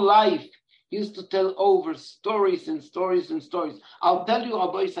whole life, he used to tell over stories and stories and stories. I'll tell you,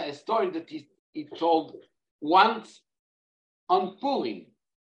 Rabbi Isa, a story that he told once on Purim,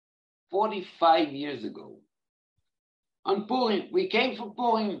 45 years ago. On Purim, we came for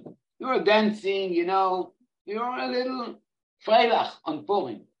Purim. We were dancing, you were a little freilach on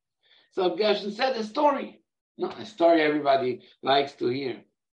Purim. So Gershon said a story. No, a story everybody likes to hear.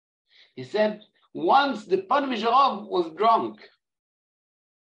 He said, once the Yשר-Rav was drunk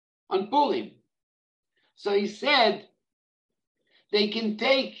on Purim. So he said, they can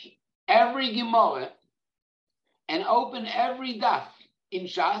take every Gemara and open every daf in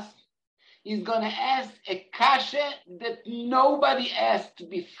Shas. He's going to ask a kasha that nobody asked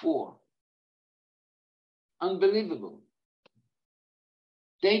before. Unbelievable.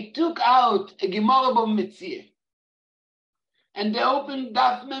 They took out a Gemara B'Metzia and they opened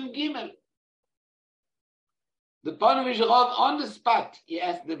Daf Mem Gimel. The Yשר-Rav on the spot, he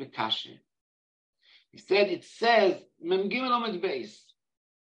asked the kasha. He said, it says, Mem Gimel Omed Beis.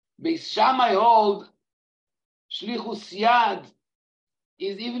 Beis Shammai hold, Shlichus Yad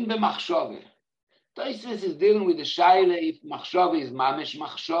is even b'machshove. Tosfos is dealing with the shaila if machshove is mamesh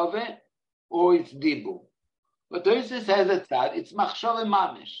machshove or it's dibu. But Tosfos has a tzad, it's machshove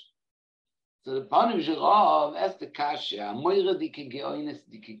mamesh. So the Yשר-Rav asked the kasha, Moira dike geoines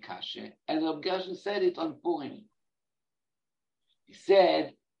dike kasha, and Reb Gershon said it on Purim. He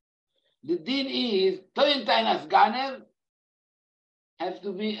said, The din is Toyin Tainas Ganev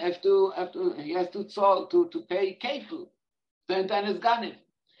he has to pay kefil. Toyin Tainas Ganev.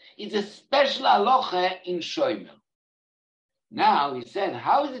 It's a special halacha in Shomer. Now he said,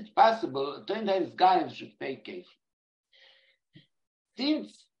 how is it possible Toyin Tainas Ganev should pay kefil?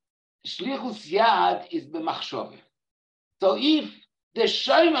 Since Shlichus Yad is b'machshove. So if the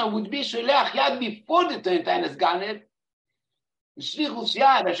Shomer would be Shliach Yad before the Toyin Tainas Ganev, Shlichus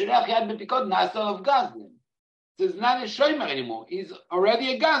Yad, the Shliach Yad b'pikot Nasser of Gazlin. So it's not a Shomer anymore. He's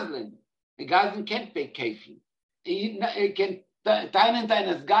already a Gazlin. A Gazlin can't pay kefil. He can Toyin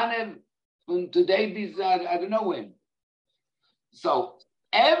Tainas Ganev from today, this I don't know when. So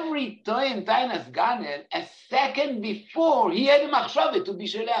every Toyin Tainas Ganev, a second before, he had a machshava to be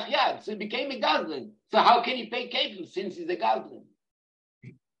Shliach Yad, so he became a Gazlin. So how can he pay kefil since he's a Gazlin?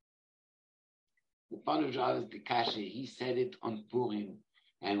 The Panuj is the kasha. He said it on Purim,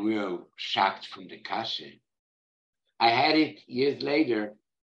 and we were shocked from the kasha. I had it years later,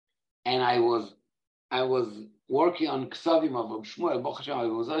 and I was working on Ksavim of Reb Shmuel. Baruch Hashem, I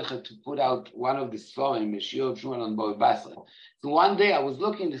was able to put out one of the Sforim, Shir of Shmuel on Boi Basra. So one day I was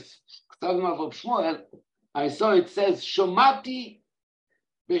looking at the Ksavim of Reb Shmuel. I saw it says, Shomati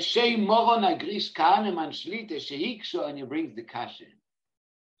b'shei moron agrish kahanem an shlite shehiksho, and he brings the kasha.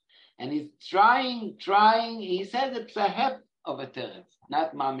 And he's trying, he says it's a hep of a teretz,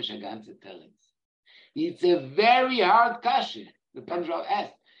 not mamish a ganze teretz. It's a very hard kasha. The Panjab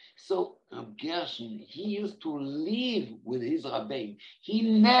asked. So Gershon, he used to live with his rabbein. He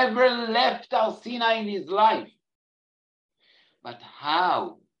never left Al Sinai in his life. But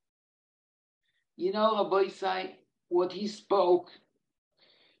how? You know, Rabbi Isai, what he spoke,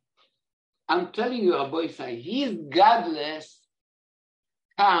 I'm telling you, Rabbi Isai, his godless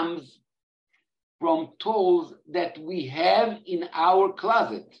comes from tools that we have in our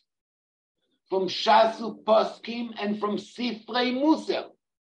closet, from Shasu Poskim and from Sifrei Musar.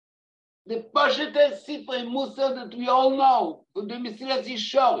 The Poshet Sifrei Musar that we all know, from the Mesilas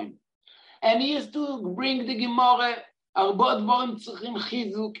Yesharim. And he used to bring the Gemara, Arbot Vorim Tzrichim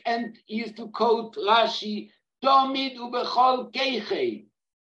Chizuk, and he used to quote Rashi, Tomid Ubechol Keichei.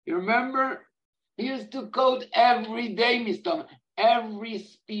 You remember? He used to quote every day, Mr. Every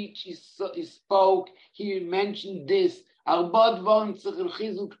speech he spoke, he mentioned this. Arbot Vorim Tzrichim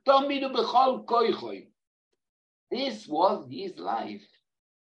Chizuk, Tomid Ubechol Keichei. This was his life.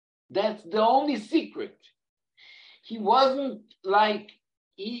 That's the only secret. He wasn't like,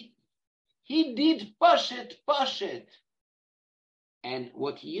 he did Poshet. And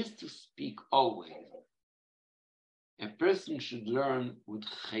what he used to speak always, a person should learn with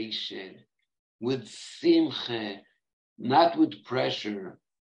chesed, with simcha, not with pressure,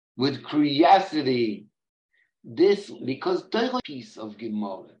 with curiosity. This, because the piece of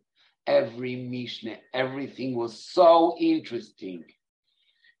Gemara, every Mishnah, everything was so interesting.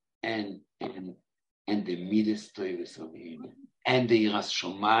 And the Midas Toivus of him, and the Yiras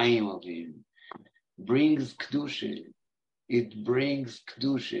Shomayim of him, brings Kedusha. It brings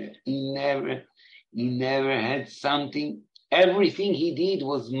Kedusha. He never had something. Everything he did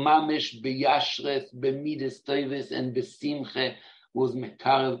was Mamesh, Beyashres, Bemidas Toivus, and Besimche, was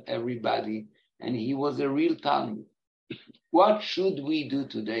Mekarev everybody. And he was a real Talmud. What should we do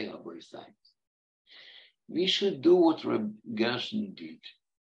today, Rabbi Isai? We should do what Reb Gershon did.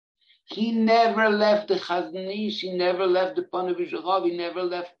 He never left the Chazanish, he never left the Panav Yisrael, he never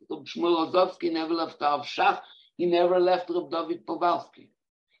left Reb Shmuel Rozovsky, he never left Rav Shach, he never left Reb David Povalsky.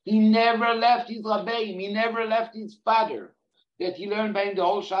 He never left his Rabbeim, he never left his father, that he learned by him the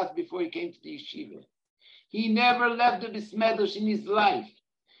whole Shas before he came to the yeshiva. He never left the Besmedrash in his life.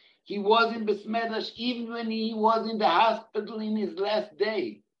 He was in Besmedrash even when he was in the hospital in his last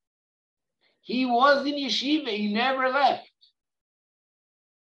day. He was in yeshiva, he never left.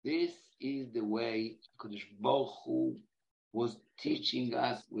 This is the way Kodesh Baruch Hu was teaching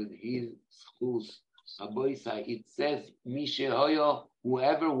us with his schools. It says, Mishehoyo,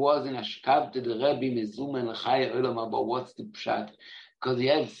 whoever was in Ashkavte the Rebbe Mezumen L'chaya Olam Haba, what's the pshat? Because he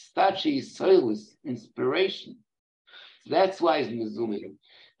has such a Yisraelis inspiration. That's why it's Mezumen.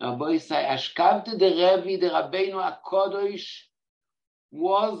 Rabbi Isai, Ashkavte the Rebbe, the Rabbeinu HaKodesh,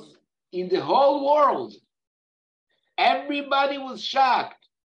 was in the whole world. Everybody was shocked.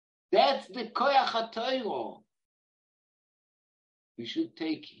 That's the Koyach HaTorah. We should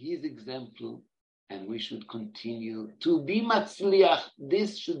take his example and we should continue to be Matzliach.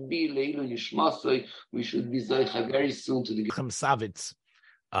 This should be Leilu Nishmasoi. We should be Zoicha very soon to the Savitz.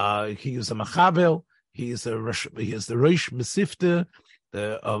 He is a Machabel. He is the Rosh Mesifte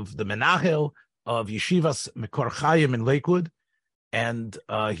of the Menachel of Yeshivas Mekor Chaim in Lakewood. and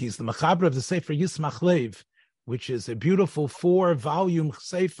he's the Mechaber of the Sefer Yismach Lev, which is a beautiful 4-volume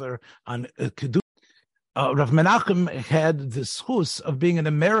Sefer on Kedusha. Rav Menachem had the schus of being an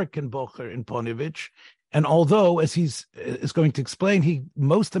American bocher in Ponevezh, and although, as he's is going to explain,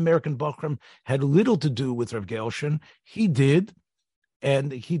 most American bochrim had little to do with Rav Gershon, he did,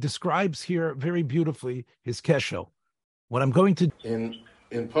 and he describes here very beautifully his keshel. What I'm going to in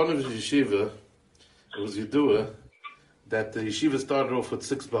Ponevezh Yeshiva, it was Yedua that the yeshiva started off with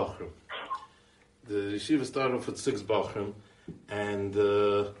 6 bochrim. The yeshiva started off with 6 bochrim, and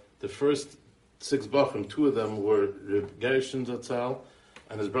the first 6 bochrim, 2 of them were Reb Gershon Zatzal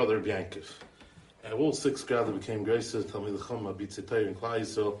and his brother Reb Yankov. And all 6 Grada became Graces, Talmid Chama, Bitzitayr, and Klai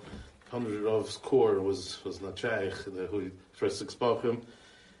Yisrael. Rav's core was Nachayich, the first 6 bochrim.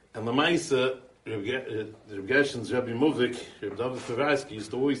 And the Maisa, Reb Gershon's Rebbe Muvik, Reb David Fevarsky, used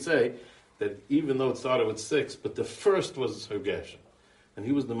to always say that even though it started with 6, but the first was Reb Gershon. And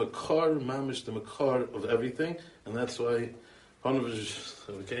he was the Makar, Mamish, the Makar of everything, and that's why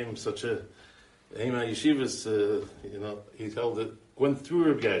Ponevezh became such a Ema Yeshivas, he held it, went through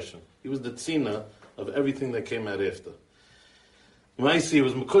Reb Gershon. He was the tzina of everything that came out after. Maisi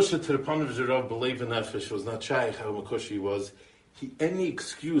was Makusha to the Ponevezh Rav B'Leiv Nefesh, was not shaykh how Makusha he was. Any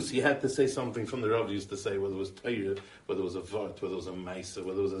excuse, he had to say something from the Rav used to say, whether it was Torah, whether it was a Vart, whether it was a Maisa,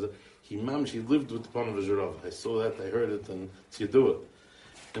 whether it was he lived with the Ponevezh Rav. I saw that, I heard it, and it's Yedua.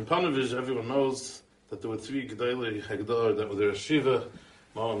 In Ponevezh, everyone knows that there were 3 Gedolei Hagdar that were there, Shiva,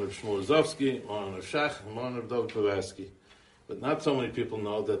 Moran Reb Shmuel Rozovsky, Moran Reb Shach, and Moran Reb David Pavarsky. But not so many people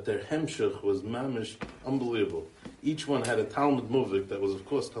know that their hemshech was mamish unbelievable. Each one had a Talmud Muvik that was, of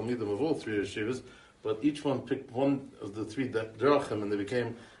course, Talmidim of all 3 yeshivas, but each one picked one of the 3 drachim, and they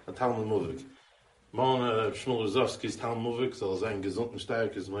became a Talmud Muvik. Moran Shmuel Rozovsky's Talmud Muvik, so Zayin Gesund and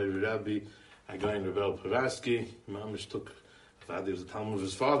Stark is my Rabbi, Again Rebel Pavarsky, mamish took, he was a Talmud of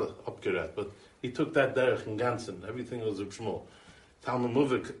his father, Upgerat, but he took that derech in Gansen, everything was Reb Shmuel. Talmud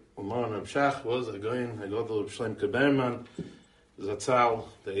Muvik, Moran Reb Shach was Again Hagadol Reb Shleim Keberman, Zatzal,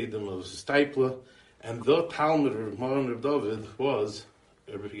 the Adam of Stipler, and the Talmud of Moran Reb David was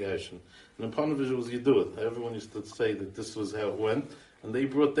Reb Gershon. And in Ponevezh was Yedua. Everyone used to say that this was how it went, and they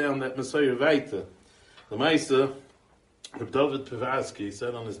brought down that Messiah Vaita. The Maisa, Reb David Pavarsky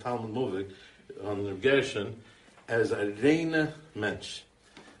said on his Talmud Muvik, on Reb Gershon, as a reina mensch.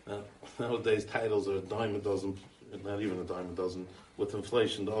 Nowadays titles are a dime a dozen, not even a dime a dozen, with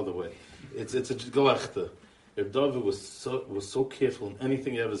inflation the other way. It's a gelechte. Reb David was so careful in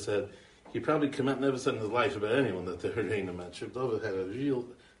anything he ever said. He probably never said in his life about anyone that they're a reina mensch. Reb David had a real,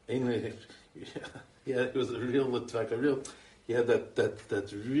 it was a real litvak, he had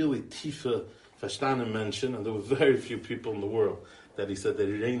that really tifa verstanden mention, and there were very few people in the world that he said that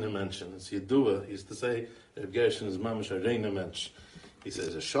reina mention. It's Yedua, he used to say, Reb Gershon is mamish a reina mensch. He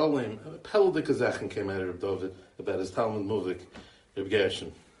says, a shalom, a peldik azachen came out of Reb David about his Talmud Muvik, Reb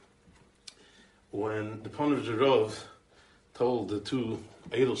Gershon. When the Ponevezh Rav told the 2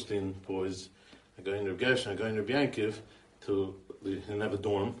 Edelstein boys, Again Reb Gershon, Again Reb Yankov, they didn't have a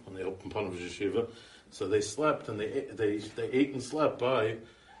dorm when they opened Ponevezh Yeshiva, so they slept and they ate and slept by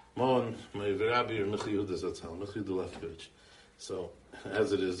Mon, my Rabbi, or Michi Yehuda Zatzal, Michi Yehuda Lefkovich. So,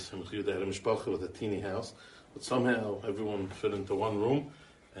 as it is, Michi Yehuda had a mishpacha with a teeny house, but somehow everyone fit into one room,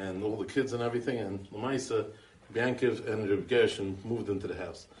 and all the kids and everything, and Lamaisa, Reb Yankov and Reb Gershon moved into the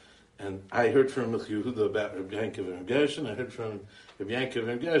house. And I heard from Michi Yehuda about Reb Yankov and Reb Gershon, I heard from Reb Yankov and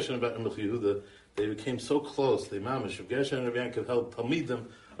Reb Gershon about Michi Yehuda. They became so close, they mamish, Reb Gershon and Reb Yankov held Talmidim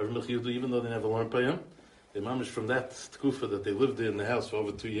of Michi Yehuda, even though they never learned by him. They mamish from that tkufa that they lived in the house for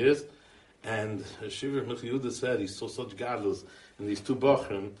over 2 years. And Shiva Michi Yehuda said he saw such gadlus in these 2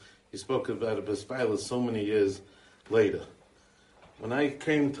 bochrim. He spoke about a Bespila so many years later. When I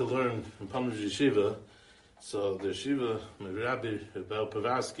came to learn in Ponevezh Yeshiva, so the Yeshiva, my Rabbi Rebel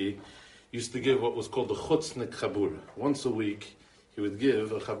Pavarsky, used to give what was called the Chutznik Chabura. Once a week, he would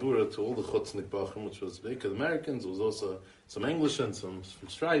give a Chabura to all the Chutznik bochrim, which was big Americans. There was also some English and some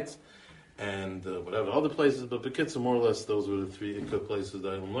Strites, and whatever other places, but Bekitza, more or less, those were the 3 Ikka places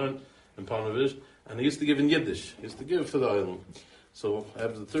that I learned in Ponevezh. And he used to give in Yiddish. He used to give for the island. So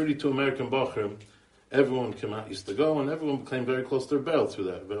after the 32 American Bachrim, everyone came out, used to go, and everyone became very close to Rebel through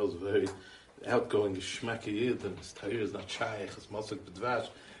that. Rebel was very outgoing, shmaki Yid, and his Tahir is not shaykh, his Mosik B'dvash,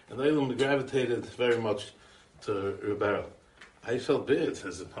 and the island gravitated very much to Rebel. I felt bad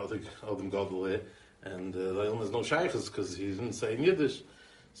as an Adam Gadol, and the island has no shaykhs because he didn't say in Yiddish.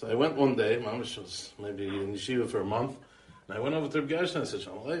 So I went one day, Mamish was maybe in yeshiva for a month, and I went over to Reb Gershon and I said,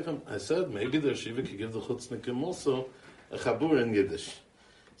 Shalom Aleichem. I said, maybe the yeshiva could give the Chutznikim also a chabur in Yiddish.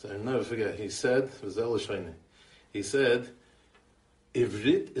 So I'll never forget, he said, he said,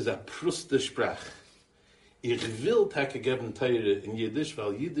 Ivrit is a pruste Sprach. Ich will take geben Teire in Yiddish,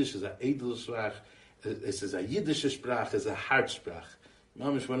 weil Yiddish is a Edelsprach, it is a Yiddish Sprach, is a hard Sprach.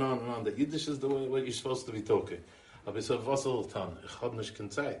 Mamish went on and on, that Yiddish is the way what you're supposed to be talking. Aber ich sage, was soll tan? Ich hab nicht keine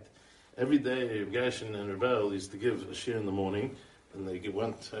Zeit. Every day, Gershon and Rebel used to give a shir in the morning, and they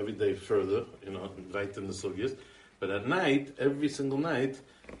went every day further, inviting the sugyas. But at night, every single night,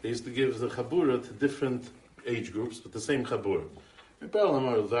 they used to give the chabura to different age groups, but the same chabura. Rebel and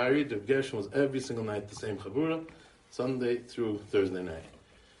Amar varied. The Gershon was every single night the same chabura, Sunday through Thursday night.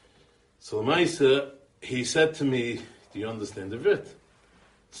 So Lamaisa, he said to me, "Do you understand the Vrit?"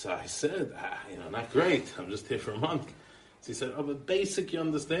 So I said, not great. I'm just here for a month. So he said, "Oh, but basic, you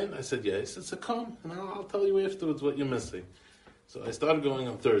understand?" I said, "Yeah." He said, "So come, and I'll tell you afterwards what you're missing." So I started going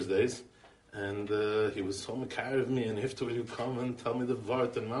on Thursdays, and he was so makar of me, and afterwards he'd come and tell me the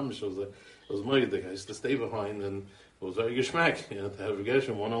vart and mamish. It was moedik. I used to stay behind, and it was very geschmack, to have a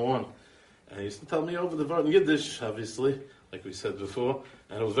Gershon 101. And he used to tell me over the vart in Yiddish, obviously, like we said before,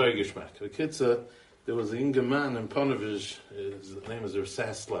 and it was very geschmack. The kids, there was a younger man in Ponevezh, his name is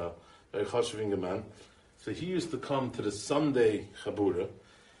Zatzal, very chashuv younger man. So he used to come to the Sunday Chabura,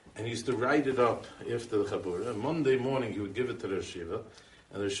 and he used to write it up after the Chabura. And Monday morning he would give it to the Yeshiva,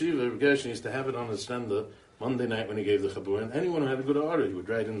 and the Yeshiva, Gershon, used to have it on his stender Monday night when he gave the Chabura, and anyone who had a good order, he would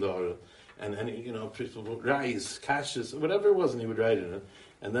write in the order. And people would rise, kashes, whatever it was, and he would write in it.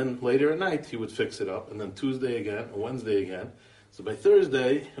 And then later at night he would fix it up, and then Tuesday again, and Wednesday again. So by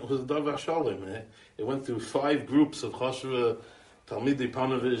Thursday, it was a Davar Shalom. It went through 5 groups of Chashva, Talmidei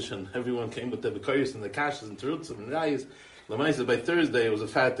Ponevezh, and everyone came with the Bekayos and the Kashas and Terutzim and Rayas. Lamaisa, by Thursday, it was a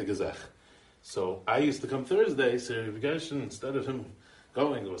Fatih Gezach. So I used to come Thursday, so Gershon, instead of him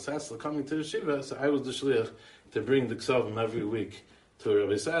going, or Zatzal coming to the Shiva, so I was the Shliach to bring the Ksavim every week to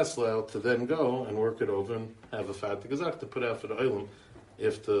Rabbi Zatzal to then go and work it over and have a Fatih Gezach to put out for the Olam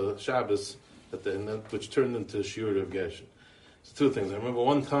after Shabbos, which turned into a Shiur of Gershon. So 2 things. I remember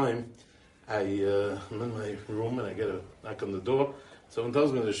one time, I'm in my room and I get a knock on the door. Someone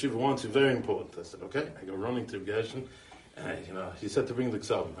tells me the Shiva wants you, very important. I said, okay. I go running to Gershon, and he said to bring the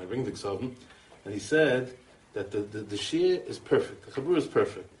Ksavim. I bring the Ksavim, and he said that the Shir is perfect, the Chabur is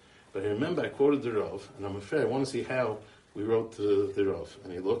perfect. But I remember I quoted the Rav, and I'm afraid I want to see how we wrote the Rav.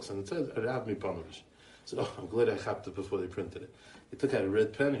 And he looks and it says, "Arav mi Ponevezh." So I'm glad I chapped it before they printed it. He took out a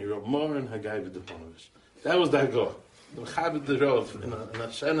red pen and he wrote more and Haggai with the Ponevezh. That was that go. The Chabad the Rav in a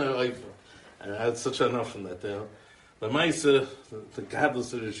Shana Eifa. And I had such enough from that. The Maisa, the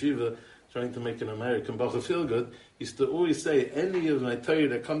Gadlus of the Yeshiva, trying to make an American Bacha feel good, used to always say, any of my Torah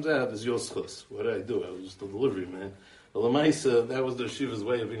that comes out is your schus. What did I do? I was just a delivery man. Well, the Maisa, that was the Yeshiva's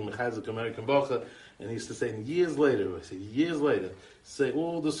way of being Mechazik American Bacha. And he used to say, years later, say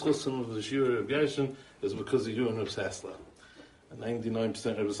all the schusim of the Shiur of Gershon is because of you and Reb Zatzal.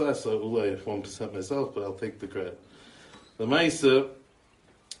 99% Reb Zatzal, Ulay 1% myself, but I'll take the credit. The Maisa,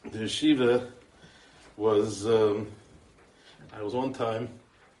 the Yeshiva was, I was one time,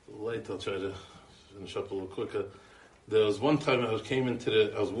 late, I'll try to finish up a little quicker. There was one time I was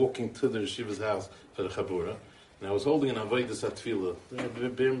walking to the Yeshiva's house for the Chabura, and I was holding an Avodas HaTfilah, the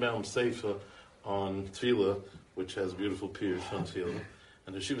Birnbaum Sefer on Tfilah, which has beautiful piers on Tfilah.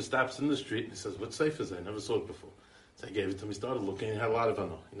 And the Yeshiva stops in the street and he says, "What Sefer is that? I never saw it before." So I gave it to him, he started looking, he had a lot of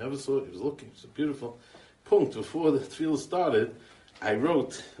Ano. He never saw it, he was looking, it was beautiful. Punkt, before the Tfilah started, I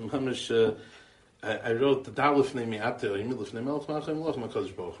wrote, I wrote the Dalif Nemi Atel, Yimilif Nemelch Machem Loch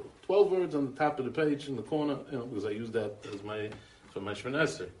HaKadosh Baruch Hu. 12 words on the top of the page in the corner, because I used that as for my Shemon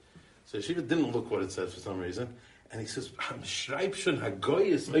Esrei. So Yeshiva didn't look what it said for some reason. And he says, "I'm schreib schon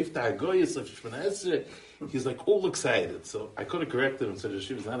Hagoyes, auf der Hagoyes of Shemon Esrei." He's like all excited. So I could have corrected him and said,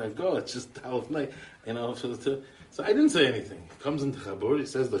 "Yeshiva's not Hagoyes, it's just Dalif Night." So I didn't say anything. He comes into Chabur, he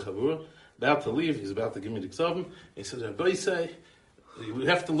says the Chabur, about to leave, he's about to give me the Ksavim. He says, "Rabbi say, we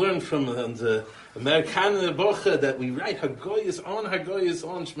have to learn from the American Bocha that we write Hagoyes on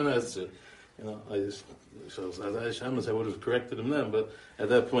Shemon Esrei." I would have corrected him then, but at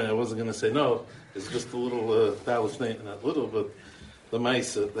that point I wasn't going to say no. It's just a little Dalif Night, not little, but the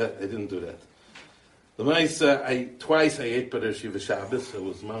Maisa, that I didn't do that. The Maisa, twice I ate by the Yeshiva Shabbos. It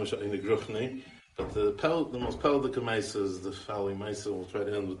was Mamash in the Gruchni, but the most peldik Maisa is the following Maisa. We'll try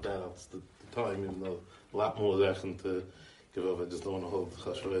to end with that. It's the time, even though a lot more Zechen to give up. I just don't want to hold the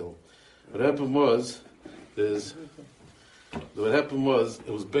Chashvel. What happened was, it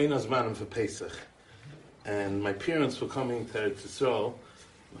was Bein Azmanim for Pesach. And my parents were coming to Eretz Yisrael.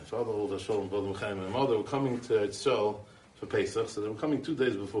 My father, Old Hashol, and Brother Chaim, and my mother were coming to Eretz Yisrael for Pesach. So they were coming 2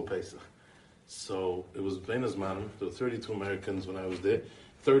 days before Pesach. So it was Bein Azmanim. There were 32 Americans when I was there.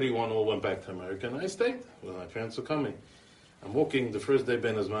 31 all went back to America, and I stayed when my parents were coming. I'm walking the first day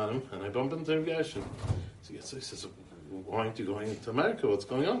Ben Azmanim, and I bump into Gershon. So he says, why aren't you going to America? What's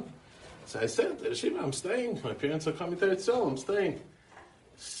going on? So I said, Shiva, I'm staying. My parents are coming to Zatzal. I'm staying.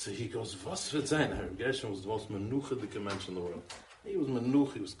 So he goes, was wird sein? Gershon was the most menuchadike mensch in the world. He was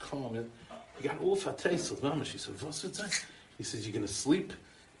menuch, he was calm. He got all fatesel. Mama, she said, was wird sein? He says, you're going to sleep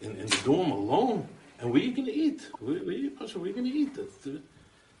in the dorm alone? And where are you going to eat? Where are you going to eat?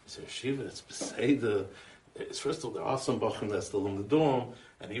 So Shiva, it's beside the... First of all, there are some bachim that's still in the dorm,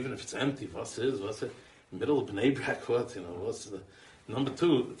 and even if it's empty, what's it? Middle of Bnei Brak, what's the... Number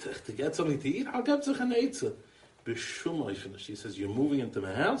two, to get something to eat, I'll get an eitzah. She says, you're moving into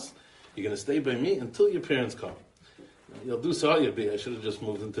my house, you're going to stay by me until your parents come. You'll do so, I should have just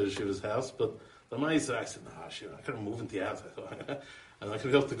moved into the Shiva's house, but the Ma'isa, I said, Shiva, I couldn't move into your house. I'm not going to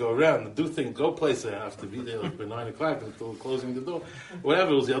be able to go around and do things, go places. I have to be there like by 9 o'clock until closing the door.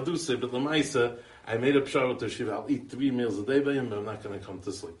 Whatever it was, I'll do so, but the Ma'isa, I made a pshar with her, Shiva, I'll eat 3 meals a day by him, but I'm not going to come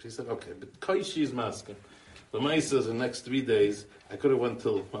to sleep. She said, okay, but Kaishi's masking. The Ma'isa says the next 3 days, I could have went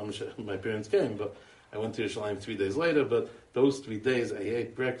till my parents came, but I went to Yerushalayim 3 days later, but those 3 days I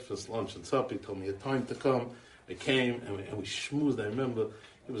ate breakfast, lunch, and supper. He told me he had time to come. I came, and we schmoozed. I remember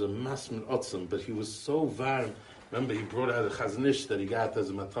he was a masman otzim, but he was so varm. Remember, he brought out a chazanish that he got as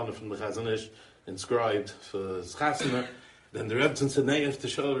a matana from the chazanish, inscribed for his chasana. Then the Rebbe said, "Nay, you have to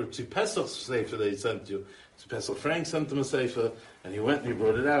show her to Pesach's sefer that he sent you." To Pesach Frank sent him a sefer, and he went and he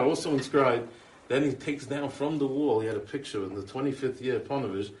brought it out, also inscribed. Then he takes down from the wall, he had a picture in the 25th year of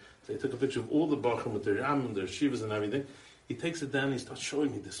Ponevezh, so he took a picture of all the Bachim with their Ram and their Shivas and everything. He takes it down and he starts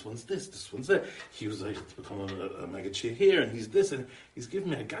showing me, this one's this one's that. He was like, to become a Magachir here, and he's this, and he's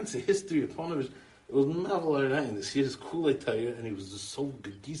giving me a ganze history of Ponevezh. It was Mavel Arayin, this year's Kulei Tayr, and he was just so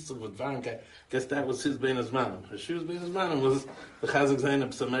gegisel with Varank. I guess that was his Bein Azmanim. His Bein Azmanim was the Chazak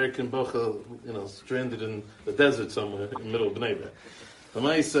Zainab's American Bocha, stranded in the desert somewhere in the middle of Bnei Brak. The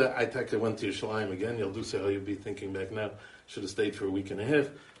Ma'isa, I went to Yerushalayim again. You'll do say how you'll be thinking back now. Should have stayed for a week and a half,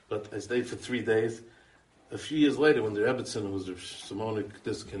 but I stayed for 3 days. A few years later, when the Rebbetzin, who was Simonic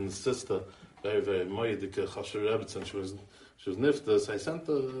Diskin's sister, very, very moyedike Chasher Rebbetzin, she was niftas, I sent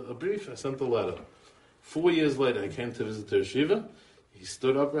a brief, I sent a letter. 4 years later, I came to visit the yeshiva. He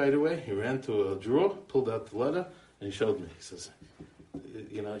stood up right away. He ran to a drawer, pulled out the letter, and he showed me. He says,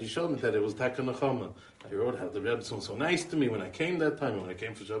 he showed me that it was Taka Nechama. I wrote how the Rebbe was so nice to me when I came that time, when I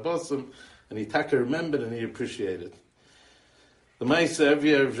came for Shabbosim, and he Taka remembered and he appreciated. The Maisa, every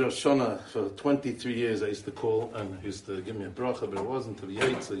year of Gershon, for 23 years, I used to call and he used to give me a bracha, but it wasn't to the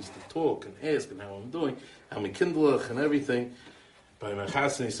Yates. I used to talk and ask and how I'm doing, how my kindlech and everything. By my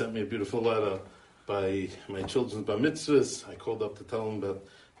chassan, he sent me a beautiful letter. By my children's bar mitzvahs, I called up to tell him about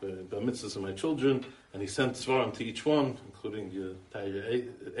the bar mitzvahs of my children, and he sent svarim to each one, including the entire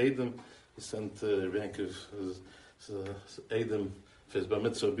Adam. He sent a rank of Adam for his bar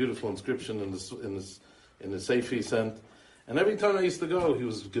mitzvah, a beautiful inscription in the sefer he sent. And every time I used to go, he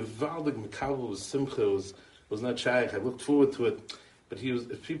was gevaldig mekabel, was simcha, was not shaykh. I looked forward to it, but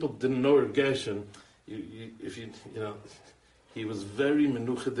if people didn't know Gershon, he was very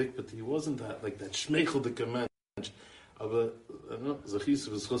menuchadik, but he wasn't that shmeicheldik mensch. Aber Zachis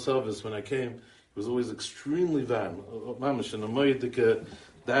was chosavis when I came, he was always extremely varm, mamish in a moyedike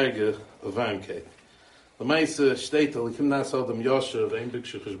darge of varmkeit. The Meise steht, Alikim nas Adam Yasher, of ein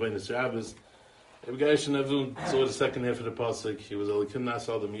Bikshu Cheshbeinis Rabbis. Every guy should never saw the second half of the pasuk. He was Alikim nas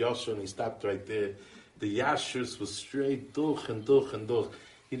Adam Yasher, and he stopped right there. The Yashers was straight, duch and duch and duch.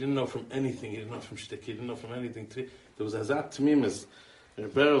 He didn't know from anything. He didn't know from shtik. He didn't know from anything. There was Hazat Tmimis.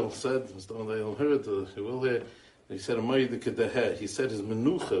 Beryl said, he will hear. He said, he said his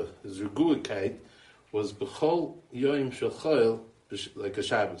menucha, his reguikait, was b'chol yoyim shechayil, like a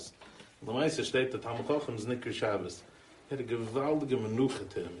Shabbos. The Ma'aseh steht that Talmud Chacham's Nikr Shabbos. He had a gewaldige menucha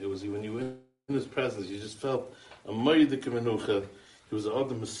to him. It was when you were in his presence, you just felt a moedike menucha. He was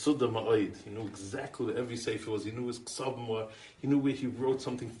Adam Mesuda Ma'id. He knew exactly what every sefer was. He knew his ksabim were. He knew where he wrote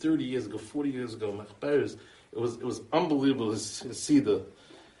something 30 years ago, 40 years ago. Machberes. It was unbelievable, his Sida.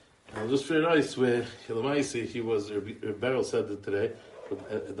 And just for rice, where he was, Beryl said it today, but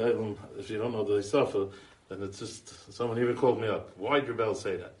if you don't know the Isafa, then it's just, someone even called me up. Why did Rebel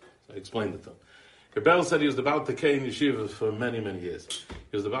say that? So I explained it to him. Rebel said he was about to K in yeshiva for many, many years.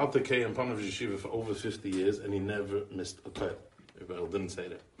 He was about to K in Ponevezh yeshiva for over 50 years, and he never missed a koil. Rebel didn't say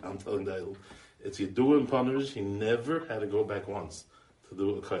that. I'm telling you, it's Yidua in Ponevezh, he never had to go back once to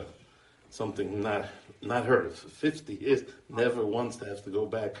do a koil. Something not heard of. For 50 years, never once to have to go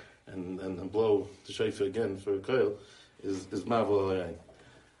back and blow the shofar again for a koil is Mavel Arayin.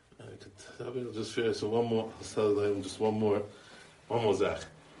 I could just finish one more zach.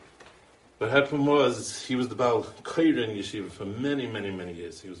 What happened was, he was the Baal Kaira in Yeshiva for many, many, many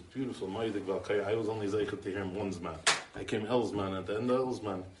years. He was beautiful, Ma'adik Baal Kaira. I was only zeicha to hear him once man. I came Elsman, at the end of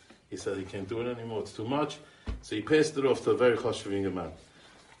Elsman, he said he can't do it anymore, it's too much. So he passed it off to a very chashuv younger man.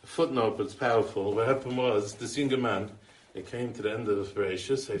 A footnote, but it's powerful. What happened was, this younger man, it came to the end of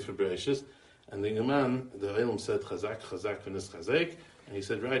Bereshis, Sefer Bereshis, and the younger man, the Elam said, Chazak, Chazak, V'nis Chazek, and he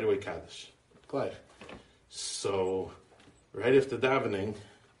said, right away, Kaddish. Gleich. So, right after davening,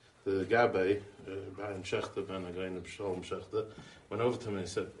 the Gabbai, Bayan Shechter, Ben Again, Shalom Shechter, went over to him and he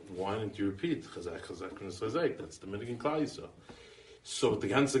said, why didn't you repeat Chazak, Chazak, V'nis Chazek? That's the Minhag in Klal Yisrael. So the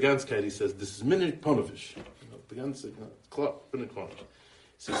ganze he says, this is Minhag Ponovish. The ganze, Minhag Ponovish.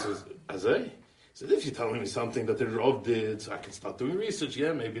 So he says, Azay? He said, if you're telling me something that the Rav did, so I can start doing research,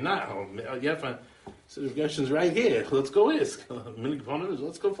 yeah, maybe not. Yeah, fine. So Gershon's right here. Let's go ask. Minhag Ponovish,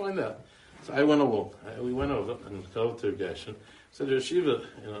 let's go find out. So I went along. We went over and go to Gershon. So the yeshiva,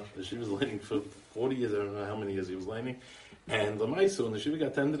 the yeshiva was learning for 40 years, I don't know how many years he was learning. And the Maisu, when the yeshiva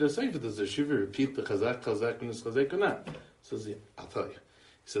got to the end of the Sefer, does the yeshiva repeat the Chazak, Chazak, and Chazak or not? He says, yeah, I'll tell you. He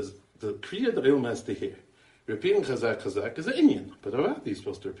says, the Kriya the Ilm has to hear. Repeating Chazak, Chazak is an Indian, but Avad he's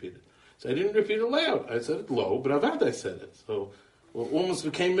supposed to repeat it. So I didn't repeat it loud. I said it low, but Avad I said it. So what almost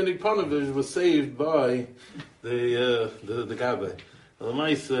became Minhag Ponovish was saved by the Gabbai. The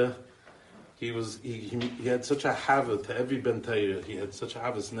Maisu, he had such a hava to every Ben Torah. He had such a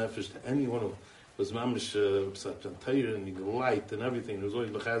havas nefesh to anyone who was mamish such Ben Torah and he light and everything. He was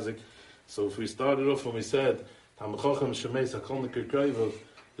always mechazik. So if we started off when we said Tam Chochem Shemeis Hakol Nikir Krayvov,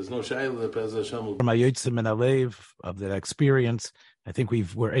 there's no shayla Pez Hashem. From Ayotzim and Alev of that experience, I think we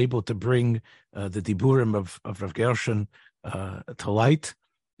were able to bring the diburim of Rav Gershon to light.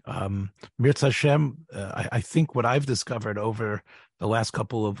 Mirz Hashem, I think what I've discovered over the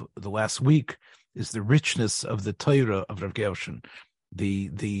last week is the richness of the Torah of Rav Gershon, the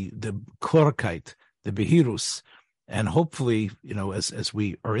klorkeit, the behirus, and hopefully, as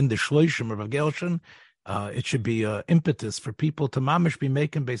we are in the shloishim of Rav Gershon, it should be impetus for people to mamish be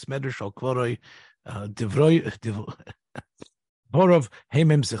making beis medrash al kloroi divroi borov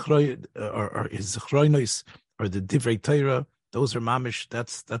heimem zichroi or his zichroinos or the divrei Torah. Those are mamish.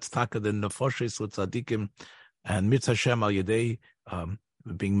 That's taka the nefoshes with tzaddikim, and Mirz Hashem al yedei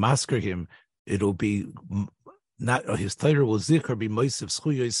being masker him. It'll be not his Torah will zikr be moisiv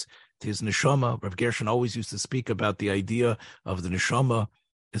schuyos to his neshama. Rav Gershon always used to speak about the idea of the neshama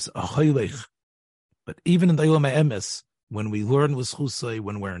is a hoylech. But even in the Olam HaEmes, when we learn with Chusay,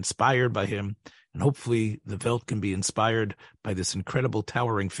 when we're inspired by him, and hopefully the Welt can be inspired by this incredible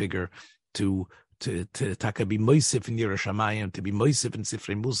towering figure to be moisif in Yerushalayim, to be moisif in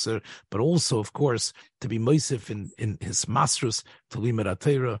Sifrei Musar, but also, of course, to be moisif in his masrus to Limud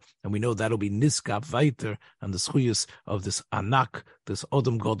HaTorah, and we know that'll be niskab weiter and the schuyus of this anak, this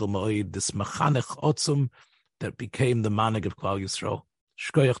odom godel ma'od, this mechanech otzum that became the manig of Klal Yisrael.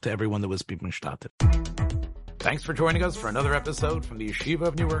 Shkoyach to everyone that was being started. Thanks for joining us for another episode from the Yeshiva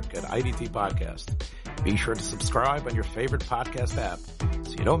of Newark at IDT Podcast. Be sure to subscribe on your favorite podcast app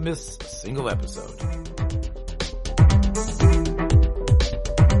so you don't miss a single episode.